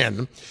TJ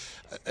Quinn.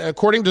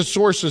 According to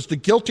sources, the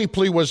guilty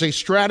plea was a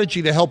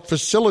strategy to help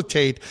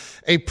facilitate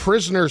a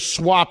prisoner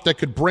swap that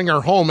could bring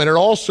her home. And it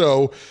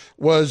also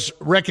was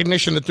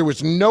recognition that there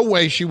was no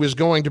way she was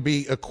going to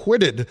be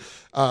acquitted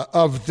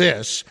of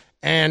this.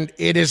 And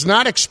it is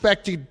not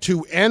expected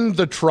to end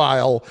the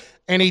trial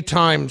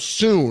anytime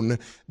soon.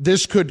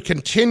 This could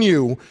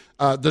continue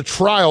the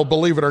trial,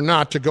 believe it or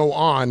not, to go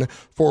on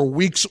for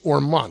weeks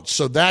or months.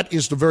 So that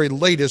is the very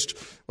latest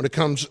when it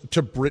comes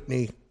to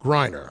Brittany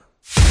Griner.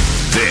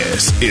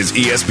 This is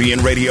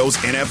ESPN Radio's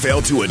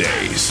NFL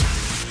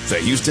Two-A-Days. The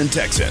Houston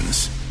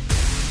Texans.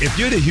 If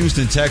you're the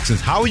Houston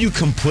Texans, how are you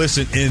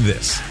complicit in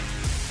this?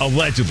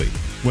 Allegedly,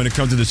 when it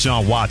comes to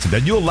Deshaun Watson,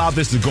 that you allowed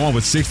this to go on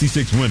with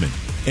 66 women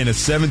in a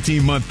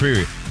 17-month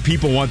period.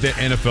 People want their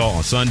NFL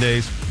on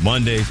Sundays,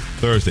 Mondays,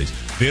 Thursdays.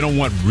 They don't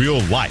want real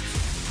life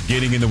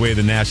getting in the way of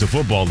the National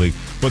Football League.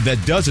 But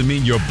that doesn't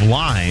mean you're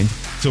blind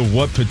to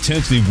what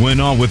potentially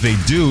went on with a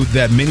dude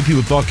that many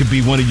people thought could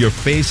be one of your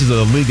faces of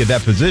the league at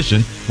that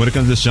position when it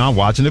comes to Deshaun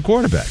Watson, the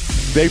quarterback.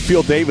 They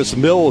feel Davis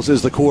Mills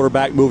is the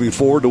quarterback moving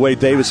forward. The way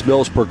Davis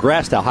Mills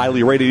progressed, how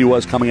highly rated he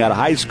was coming out of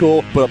high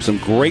school, put up some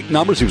great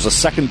numbers. He was the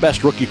second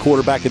best rookie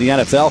quarterback in the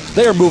NFL.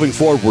 They are moving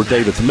forward with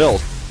Davis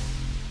Mills.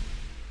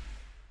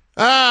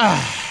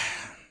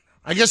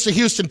 I guess the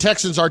Houston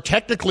Texans are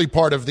technically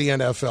part of the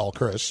NFL,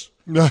 Chris.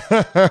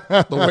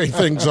 The way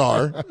things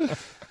are.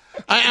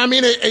 I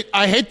mean,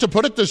 I hate to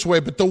put it this way,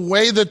 but the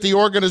way that the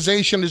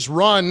organization is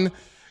run,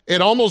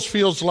 it almost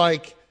feels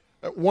like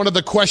one of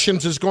the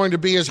questions is going to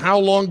be is how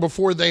long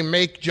before they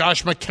make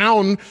Josh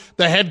McCown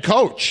the head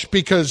coach,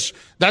 because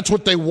that's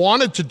what they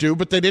wanted to do,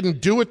 but they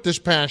didn't do it this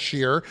past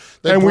year.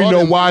 And we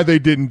know why they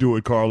didn't do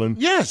it, Carlin.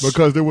 Yes.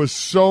 Because there was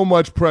so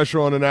much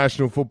pressure on the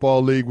National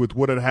Football League with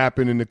what had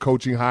happened in the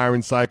coaching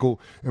hiring cycle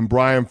and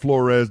Brian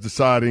Flores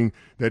deciding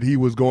that he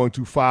was going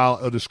to file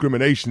a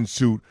discrimination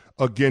suit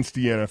against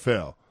the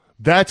NFL.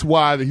 That's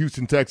why the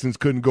Houston Texans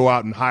couldn't go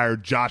out and hire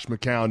Josh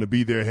McCown to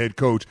be their head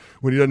coach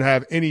when he doesn't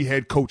have any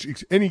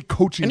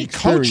coaching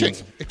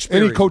experience,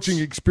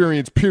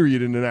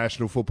 period, in the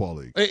National Football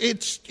League.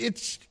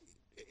 It's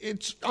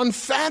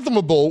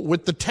unfathomable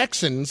with the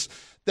Texans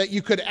that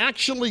you could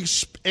actually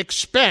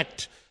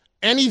expect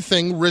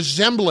anything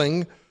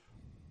resembling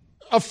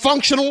a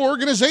functional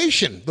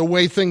organization the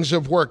way things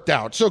have worked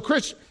out. So,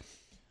 Chris,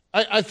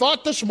 I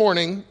thought this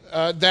morning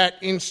that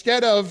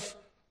instead of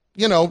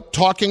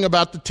talking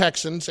about the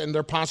Texans and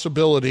their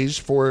possibilities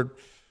for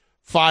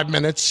 5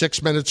 minutes,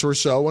 6 minutes or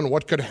so and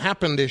what could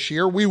happen this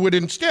year, we would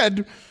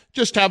instead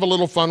just have a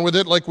little fun with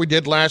it like we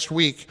did last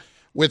week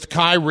with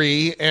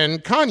Kyrie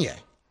and Kanye.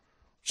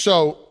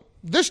 So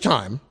this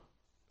time,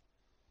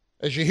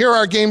 as you hear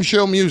our game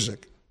show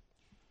music,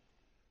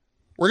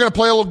 we're going to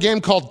play a little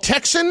game called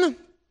Texan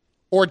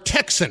or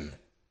Texan.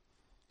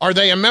 Are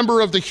they a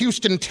member of the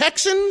Houston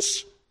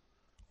Texans,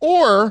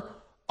 or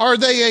are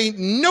they a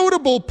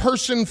notable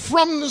person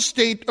from the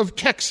state of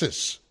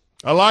Texas?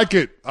 I like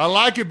it. I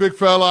like it, big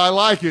fella. I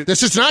like it.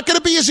 This is not going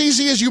to be as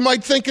easy as you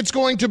might think it's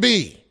going to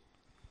be.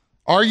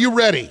 Are you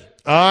ready?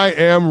 I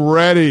am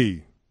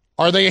ready.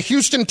 Are they a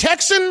Houston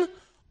Texan,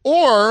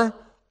 or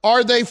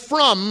are they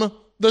from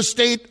the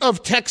state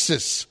of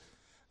Texas?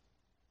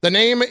 The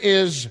name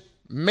is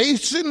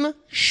Mason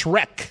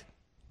Schreck.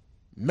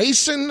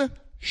 Mason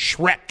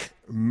Schreck.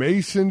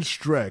 Mason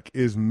Schreck.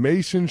 Is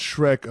Mason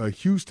Schreck a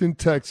Houston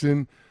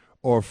Texan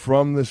or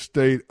from the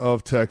state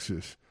of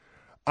Texas?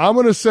 I'm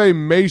going to say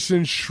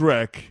Mason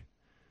Schreck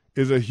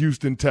is a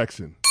Houston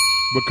Texan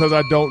because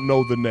I don't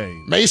know the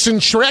name. Mason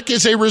Schreck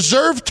is a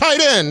reserve tight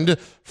end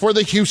for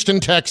the Houston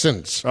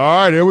Texans. All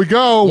right, here we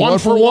go. One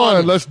for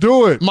one. Let's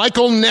do it.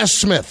 Michael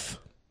Nesmith.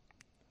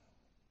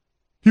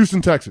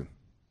 Houston Texan.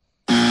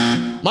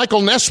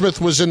 Michael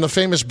Nesmith was in the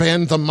famous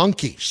band The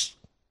Monkees.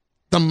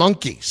 The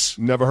Monkees.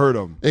 Never heard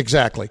of him.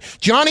 Exactly.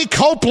 Johnny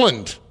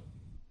Copeland.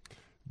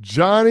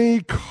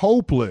 Johnny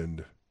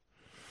Copeland.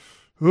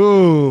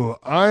 Ooh,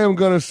 I am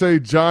going to say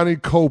Johnny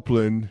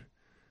Copeland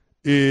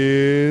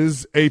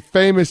is a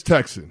famous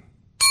Texan.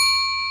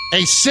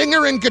 A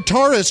singer and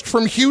guitarist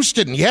from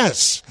Houston,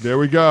 yes. There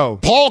we go.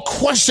 Paul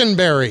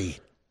Quessenberry.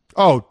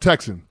 Oh,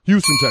 Texan.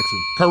 Houston Texan.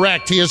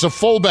 Correct. He is a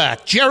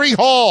fullback. Jerry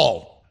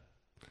Hall.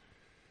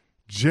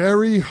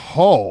 Jerry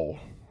Hall.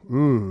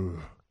 Ooh.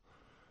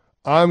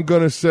 I'm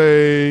going to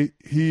say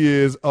he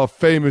is a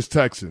famous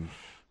Texan.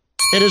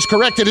 It is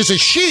correct. It is a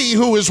she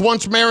who was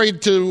once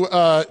married to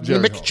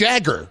Mick Hall.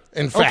 Jagger,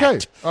 in fact.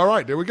 Okay. All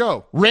right. There we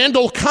go.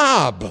 Randall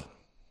Cobb.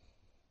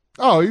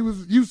 Oh, he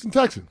was Houston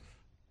Texan.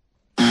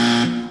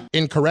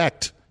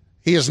 Incorrect.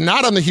 He is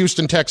not on the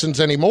Houston Texans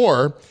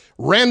anymore.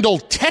 Randall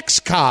Tex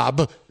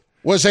Cobb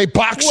was a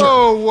boxer.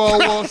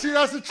 Whoa. See,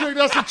 that's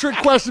a trick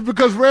question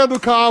because Randall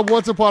Cobb,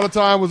 once upon a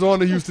time, was on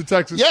the Houston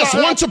Texans. Yes,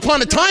 once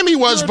upon a time he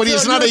was, but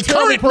he's not a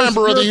current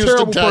member of the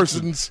Houston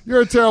Texans.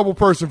 You're a terrible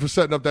person for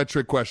setting up that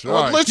trick question.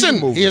 All right,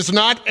 listen, he is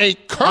not a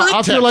current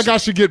I feel like I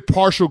should get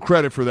partial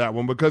credit for that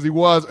one because he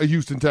was a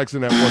Houston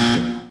Texan at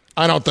one point.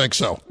 I don't think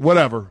so.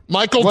 Whatever.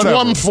 Michael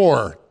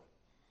Dwumfor.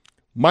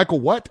 Michael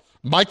what?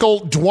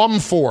 Michael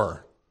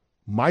Dwumfor.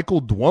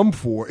 Michael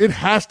Dwumfor. It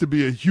has to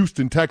be a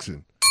Houston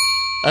Texan.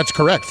 That's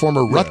correct.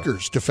 Former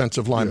Rutgers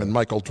defensive lineman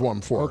Michael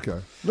Dwumfor. Okay.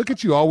 Look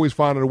at you always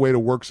finding a way to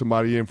work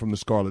somebody in from the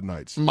Scarlet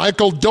Knights.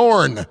 Michael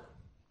Dorn.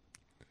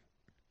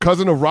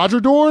 Cousin of Roger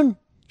Dorn?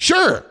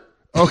 Sure.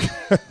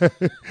 Okay.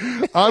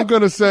 I'm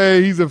going to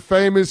say he was a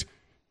famous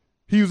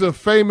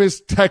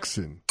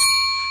Texan.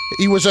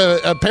 He was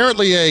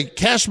apparently a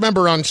cast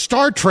member on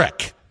Star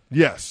Trek.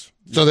 Yes.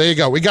 So there you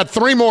go. We got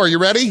 3 more. You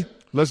ready?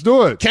 Let's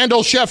do it.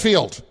 Kendall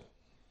Sheffield.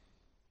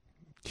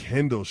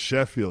 Kendall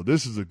Sheffield.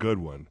 This is a good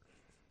one.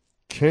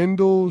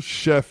 Kendall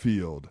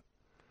Sheffield.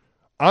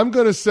 I'm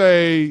going to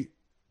say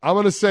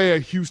a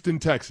Houston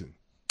Texan.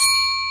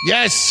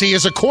 Yes, he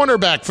is a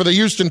cornerback for the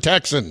Houston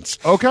Texans.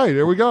 Okay,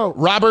 there we go.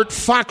 Robert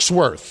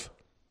Foxworth.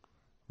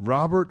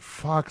 Robert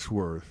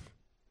Foxworth.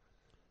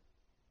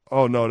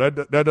 Oh, no,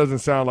 that doesn't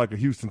sound like a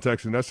Houston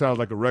Texan. That sounds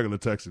like a regular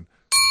Texan.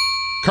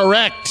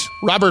 Correct.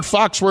 Robert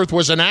Foxworth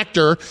was an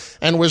actor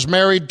and was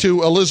married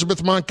to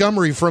Elizabeth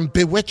Montgomery from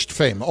Bewitched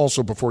fame,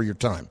 also before your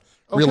time.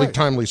 Okay. Really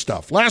timely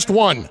stuff. Last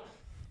one.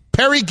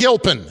 Perry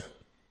Gilpin.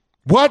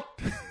 What?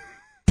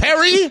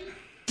 Perry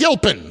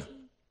Gilpin.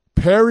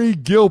 Perry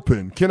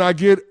Gilpin. Can I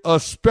get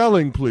a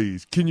spelling,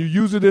 please? Can you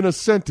use it in a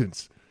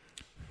sentence?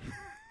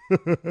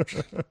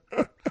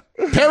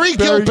 Perry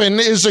Gilpin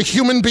is a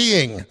human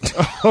being.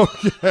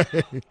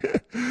 Okay.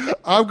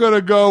 I'm going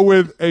to go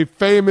with a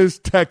famous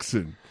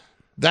Texan.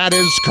 That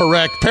is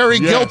correct. Perry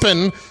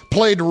Gilpin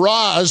played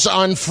Roz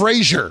on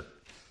Frasier.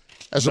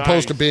 as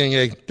opposed to being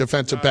a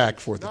defensive back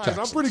for the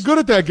Texans. I'm pretty good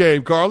at that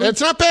game, Carlin.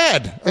 It's not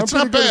bad. It's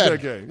not bad.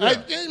 At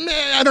that game.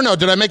 Yeah. I don't know.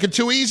 Did I make it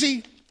too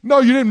easy? No,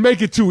 you didn't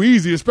make it too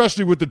easy,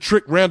 especially with the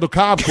trick Randall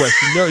Cobb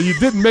question. No, you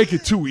didn't make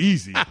it too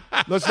easy.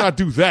 Let's not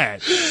do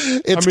that.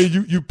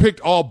 You picked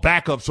all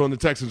backups on the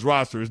Texans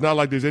roster. It's not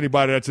like there's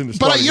anybody that's in the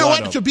starting lineup. But you know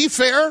what? To be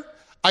fair,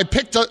 I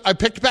picked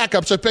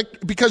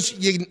backups. Because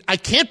I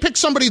can't pick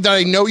somebody that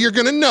I know you're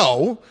going to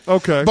know.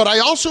 Okay. But I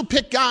also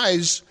pick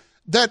guys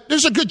that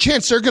there's a good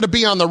chance they're going to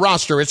be on the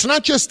roster. It's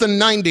not just the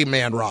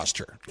 90-man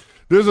roster.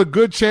 There's a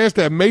good chance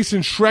that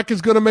Mason Schreck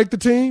is going to make the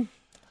team?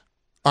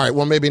 All right,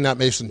 well, maybe not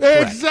Mason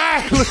Schreck.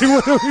 Exactly.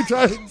 What are we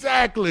talking?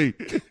 Exactly.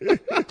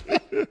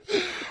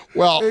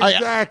 Well,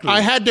 exactly.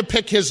 I had to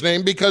pick his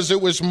name because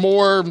it was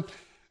more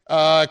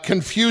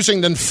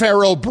confusing than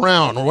Pharaoh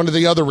Brown or one of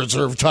the other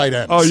reserve tight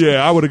ends. Oh,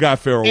 yeah, I would have got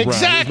Pharaoh Brown.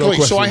 Exactly.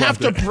 No so I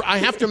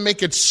have to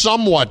make it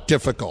somewhat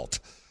difficult.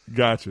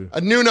 Gotcha.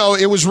 Nuno,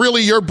 it was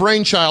really your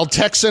brainchild,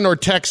 Texan or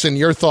Texan.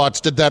 Your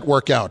thoughts, did that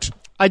work out?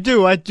 I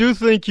do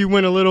think you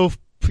went a little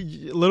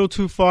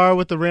too far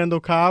with the Randall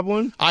Cobb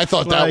one. I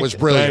thought that was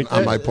brilliant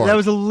on my part. That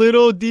was a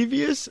little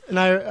devious, and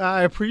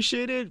I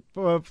appreciate it,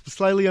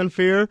 slightly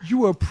unfair.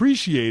 You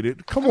appreciate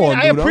it? Come on,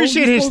 I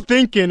appreciate his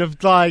thinking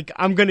of like,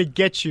 I'm gonna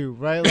get you,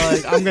 right?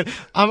 Like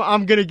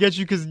I'm gonna get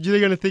you because you're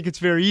gonna think it's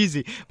very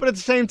easy. But at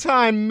the same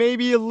time,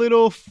 maybe a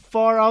little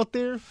far out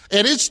there.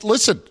 It is.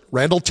 Listen,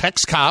 Randall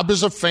Tex Cobb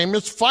is a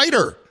famous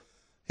fighter.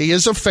 He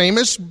is a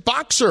famous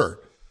boxer.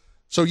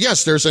 So,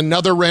 yes, there's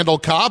another Randall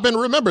Cobb. And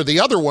remember, the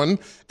other one,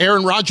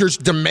 Aaron Rodgers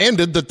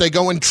demanded that they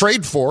go and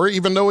trade for,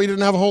 even though he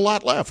didn't have a whole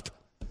lot left.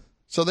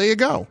 So there you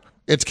go.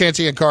 It's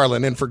Canty and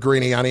Carlin in for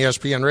Greeny on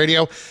ESPN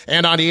Radio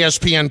and on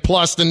ESPN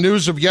Plus. The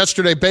news of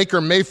yesterday,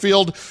 Baker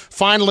Mayfield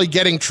finally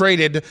getting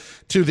traded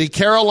to the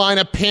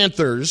Carolina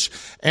Panthers.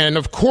 And,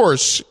 of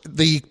course,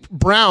 the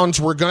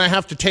Browns were going to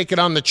have to take it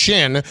on the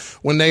chin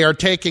when they are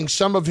taking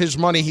some of his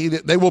money.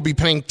 They will be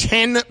paying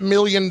 $10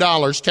 million,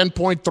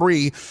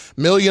 $10.3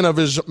 million of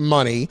his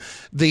money.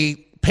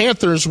 The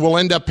Panthers will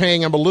end up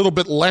paying him a little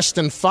bit less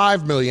than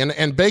 $5 million,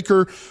 and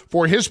Baker,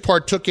 for his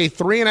part, took a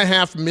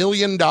 $3.5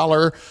 million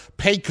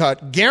pay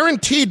cut,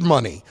 guaranteed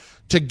money,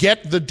 to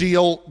get the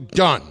deal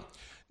done.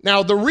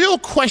 Now, the real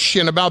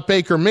question about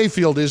Baker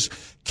Mayfield is,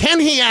 can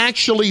he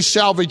actually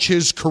salvage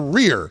his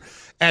career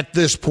at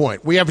this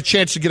point? We have a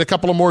chance to get a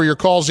couple of more of your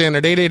calls in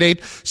at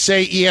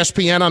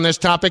 888-SAY-ESPN on this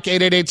topic,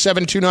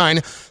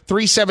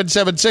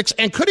 888-729-3776.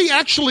 And could he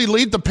actually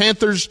lead the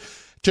Panthers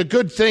to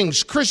good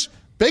things? Chris,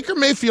 Baker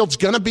Mayfield's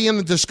going to be in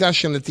the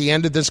discussion at the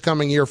end of this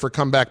coming year for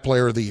Comeback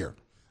Player of the Year.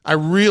 I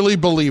really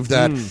believe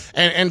that.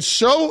 And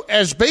so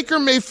as Baker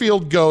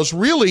Mayfield goes,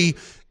 really,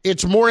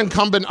 it's more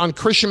incumbent on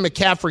Christian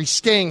McCaffrey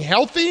staying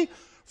healthy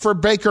for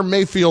Baker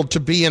Mayfield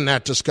to be in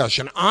that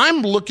discussion.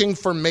 I'm looking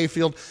for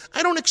Mayfield.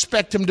 I don't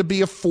expect him to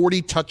be a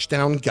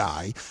 40-touchdown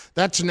guy.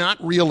 That's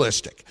not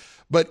realistic.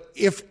 But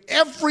if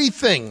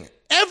everything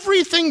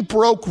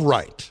broke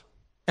right,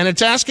 and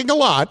it's asking a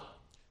lot,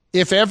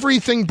 if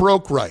everything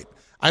broke right,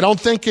 I don't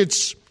think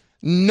it's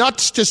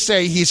nuts to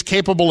say he's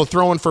capable of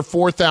throwing for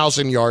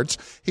 4,000 yards.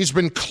 He's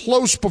been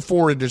close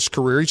before in his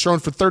career. He's thrown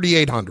for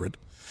 3,800.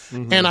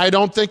 And I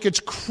don't think it's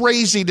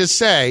crazy to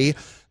say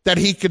that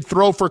he could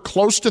throw for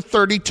close to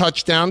 30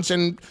 touchdowns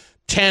and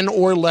 10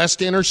 or less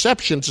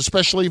interceptions,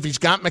 especially if he's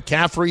got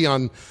McCaffrey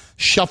on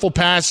shuffle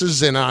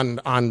passes and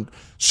on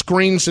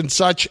screens and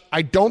such.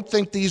 I don't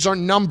think these are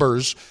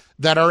numbers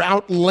that are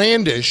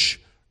outlandish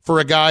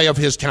for a guy of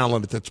his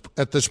talent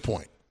at this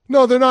point.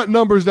 No, they're not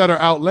numbers that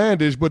are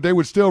outlandish, but they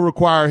would still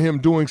require him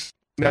doing something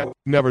that we've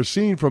never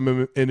seen from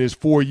him in his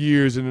 4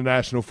 years in the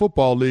National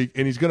Football League,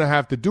 and he's going to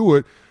have to do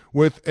it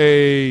with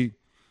a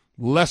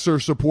lesser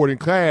supporting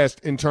cast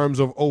in terms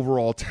of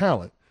overall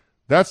talent.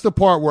 That's the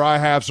part where I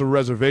have some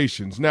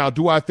reservations. Now,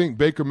 do I think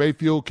Baker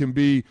Mayfield can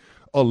be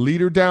a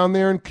leader down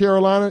there in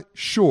Carolina?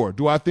 Sure.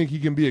 Do I think he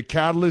can be a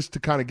catalyst to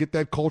kind of get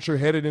that culture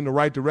headed in the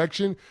right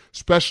direction,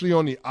 especially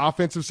on the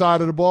offensive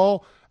side of the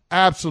ball?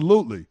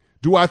 Absolutely.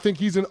 Do I think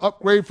he's an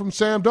upgrade from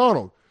Sam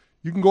Darnold?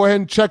 You can go ahead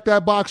and check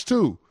that box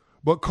too.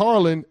 But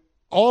Carlin,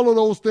 all of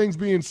those things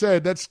being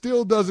said, that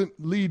still doesn't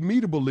lead me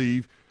to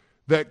believe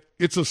that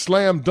it's a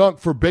slam dunk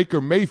for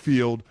Baker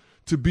Mayfield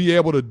to be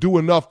able to do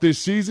enough this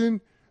season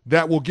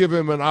that will give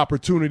him an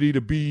opportunity to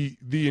be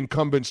the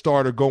incumbent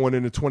starter going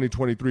into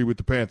 2023 with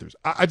the Panthers.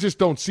 I just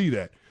don't see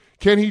that.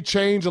 Can he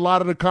change a lot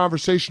of the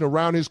conversation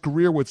around his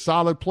career with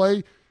solid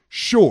play?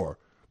 Sure,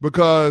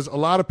 because a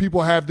lot of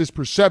people have this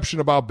perception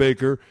about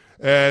Baker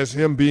as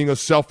him being a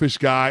selfish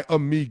guy, a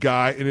me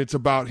guy, and it's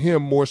about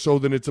him more so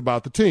than it's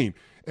about the team.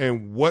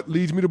 And what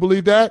leads me to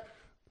believe that?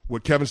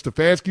 What Kevin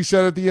Stefanski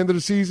said at the end of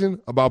the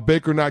season about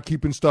Baker not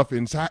keeping stuff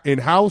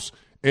in-house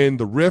and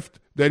the rift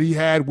that he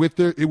had with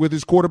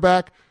his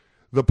quarterback,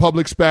 the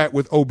public spat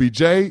with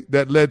OBJ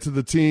that led to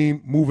the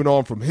team moving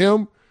on from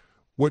him,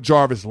 what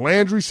Jarvis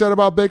Landry said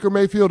about Baker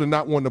Mayfield and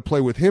not wanting to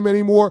play with him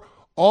anymore,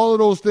 all of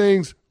those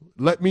things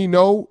let me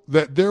know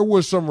that there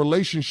were some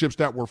relationships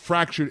that were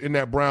fractured in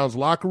that Browns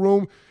locker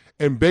room,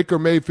 and Baker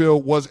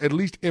Mayfield was at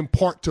least in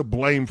part to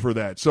blame for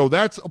that. So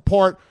that's a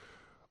part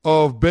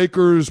of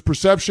Baker's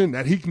perception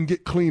that he can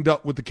get cleaned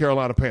up with the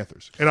Carolina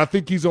Panthers. And I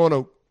think he's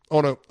on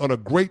a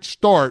great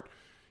start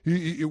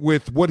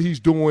with what he's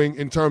doing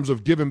in terms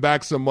of giving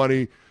back some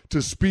money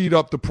to speed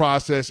up the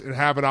process and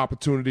have an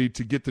opportunity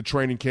to get to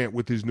training camp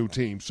with his new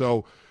team.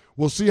 So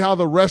we'll see how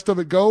the rest of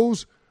it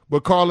goes.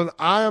 But, Carlin,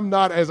 I am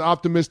not as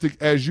optimistic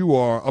as you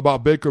are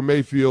about Baker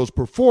Mayfield's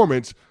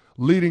performance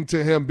leading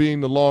to him being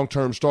the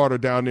long-term starter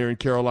down there in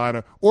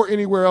Carolina or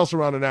anywhere else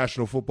around the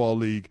National Football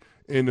League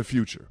in the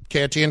future.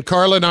 Canty and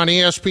Carlin on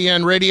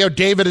ESPN Radio.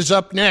 David is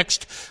up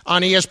next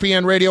on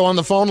ESPN Radio on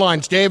the phone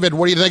lines. David,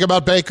 what do you think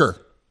about Baker?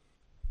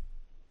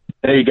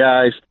 Hey,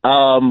 guys.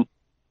 I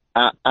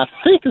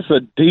think it's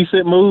a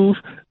decent move,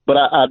 but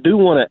I do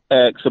want to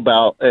ask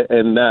about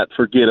and not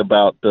forget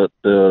about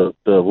the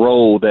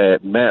role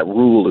that Matt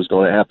Rule is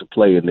going to have to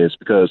play in this,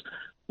 because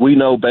we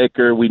know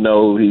Baker. We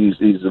know he's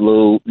a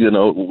little,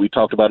 we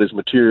talked about his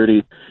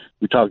maturity.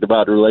 We talked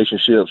about the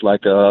relationships,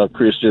 like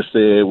Chris just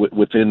said,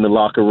 within the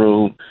locker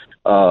room,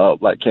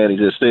 like Canty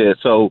just said.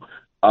 So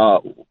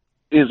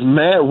is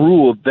Matt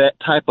Rule that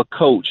type of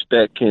coach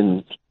that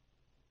can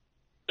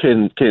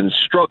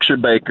structure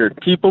Baker,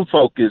 keep him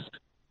focused,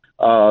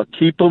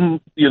 keep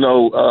him,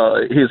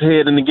 his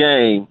head in the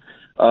game?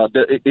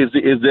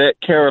 Is that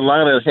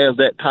Carolina has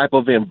that type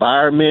of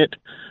environment?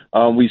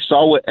 We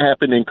saw what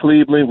happened in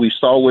Cleveland. We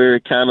saw where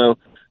it kind of,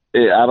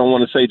 I don't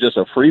want to say just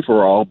a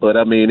free-for-all, but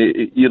I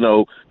mean, you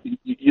look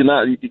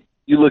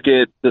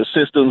at the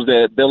systems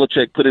that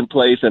Belichick put in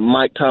place and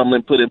Mike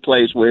Tomlin put in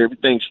place, where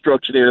everything's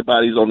structured,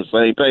 everybody's on the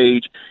same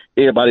page,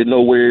 everybody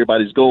know where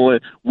everybody's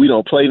going. We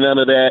don't play none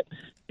of that.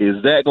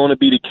 Is that going to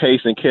be the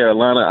case in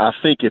Carolina? I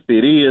think if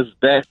it is,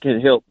 that can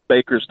help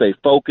Baker stay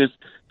focused,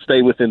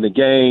 stay within the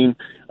game,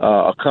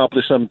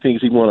 accomplish some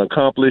things he want to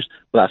accomplish.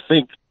 But I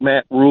think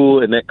Matt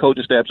Rule and that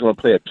coaching staff is going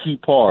to play a key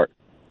part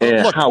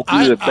in how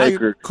good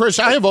Baker. Chris,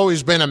 I have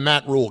always been a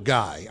Matt Rule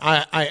guy.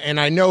 And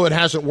I know it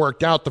hasn't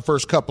worked out the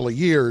first couple of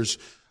years.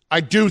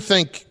 I do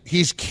think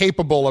he's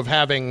capable of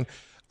having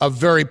a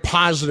very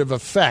positive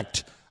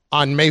effect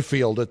on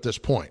Mayfield at this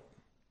point.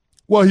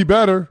 Well, he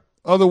better.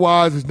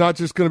 Otherwise, it's not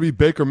just going to be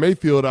Baker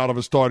Mayfield out of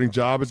a starting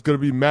job. It's going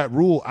to be Matt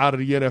Rule out of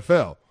the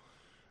NFL.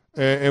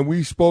 And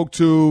we spoke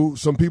to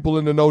some people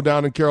in the know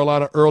down in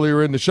Carolina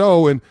earlier in the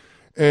show, and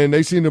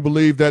they seem to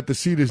believe that the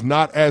seat is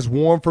not as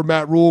warm for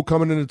Matt Rule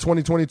coming into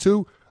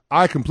 2022.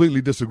 I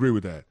completely disagree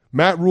with that.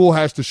 Matt Rule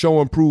has to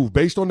show and prove,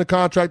 based on the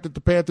contract that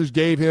the Panthers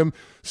gave him,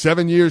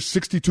 7 years,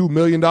 $62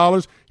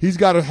 million. He's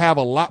got to have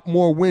a lot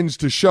more wins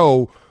to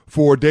show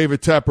for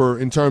David Tepper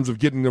in terms of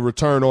getting the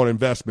return on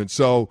investment.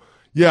 So,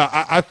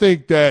 yeah, I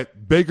think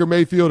that Baker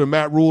Mayfield and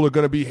Matt Rule are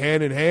going to be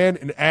hand in hand,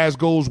 and as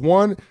goes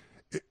one,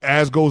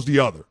 as goes the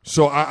other.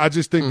 So I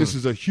just think this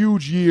is a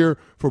huge year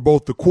for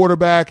both the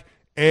quarterback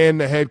and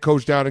the head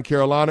coach down in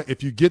Carolina.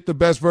 If you get the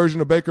best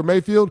version of Baker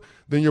Mayfield,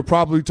 then you're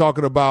probably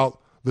talking about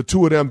the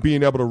two of them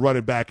being able to run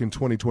it back in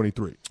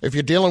 2023. If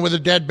you're dealing with a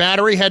dead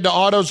battery, head to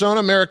AutoZone,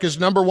 America's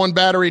 #1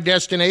 battery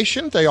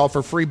destination. They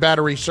offer free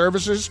battery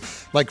services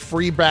like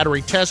free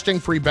battery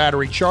testing, free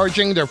battery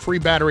charging. Their free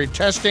battery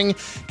testing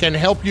can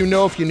help you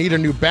know if you need a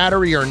new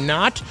battery or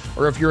not,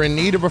 or if you're in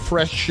need of a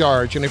fresh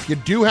charge. And if you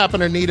do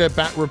happen to need a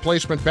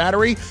replacement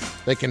battery,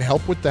 they can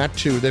help with that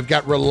too. They've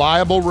got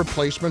reliable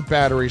replacement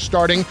batteries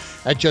starting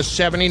at just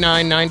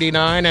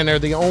 $79.99, and they're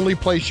the only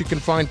place you can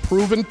find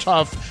proven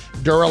tough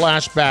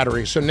Duralast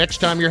batteries. So next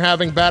time you're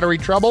having battery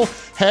trouble,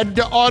 head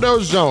to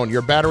AutoZone,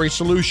 your battery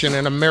solution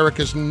and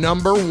America's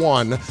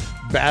 #1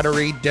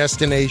 battery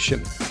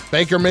destination.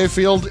 Baker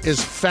Mayfield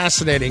is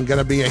fascinating, going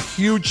to be a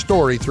huge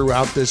story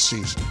throughout this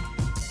season.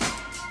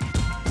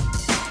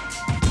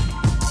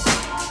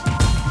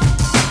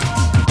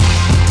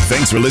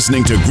 Thanks for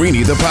listening to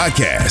Greeny the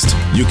podcast.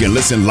 You can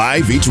listen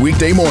live each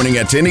weekday morning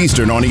at 10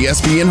 Eastern on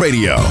ESPN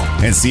Radio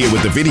and see it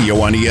with the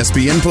video on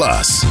ESPN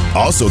Plus.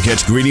 Also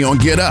catch Greeny on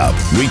Get Up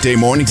weekday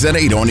mornings at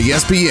 8 on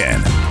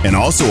ESPN and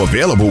also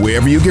available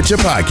wherever you get your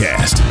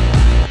podcast.